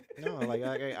 No, like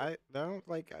I don't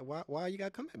like. Why you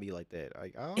gotta come at me like that?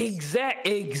 Like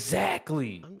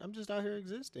Exactly. I'm just out here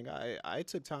existing. I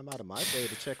took time out of my day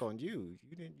to check on you.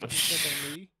 You didn't check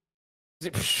on me.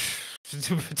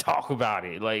 Talk about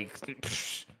it, like.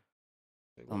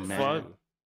 Oh, Fuck. man.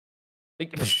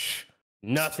 Like,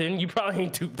 nothing. You probably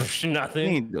ain't do nothing.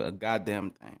 You ain't do a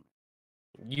goddamn thing.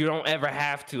 You don't ever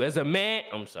have to. As a man,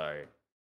 I'm sorry.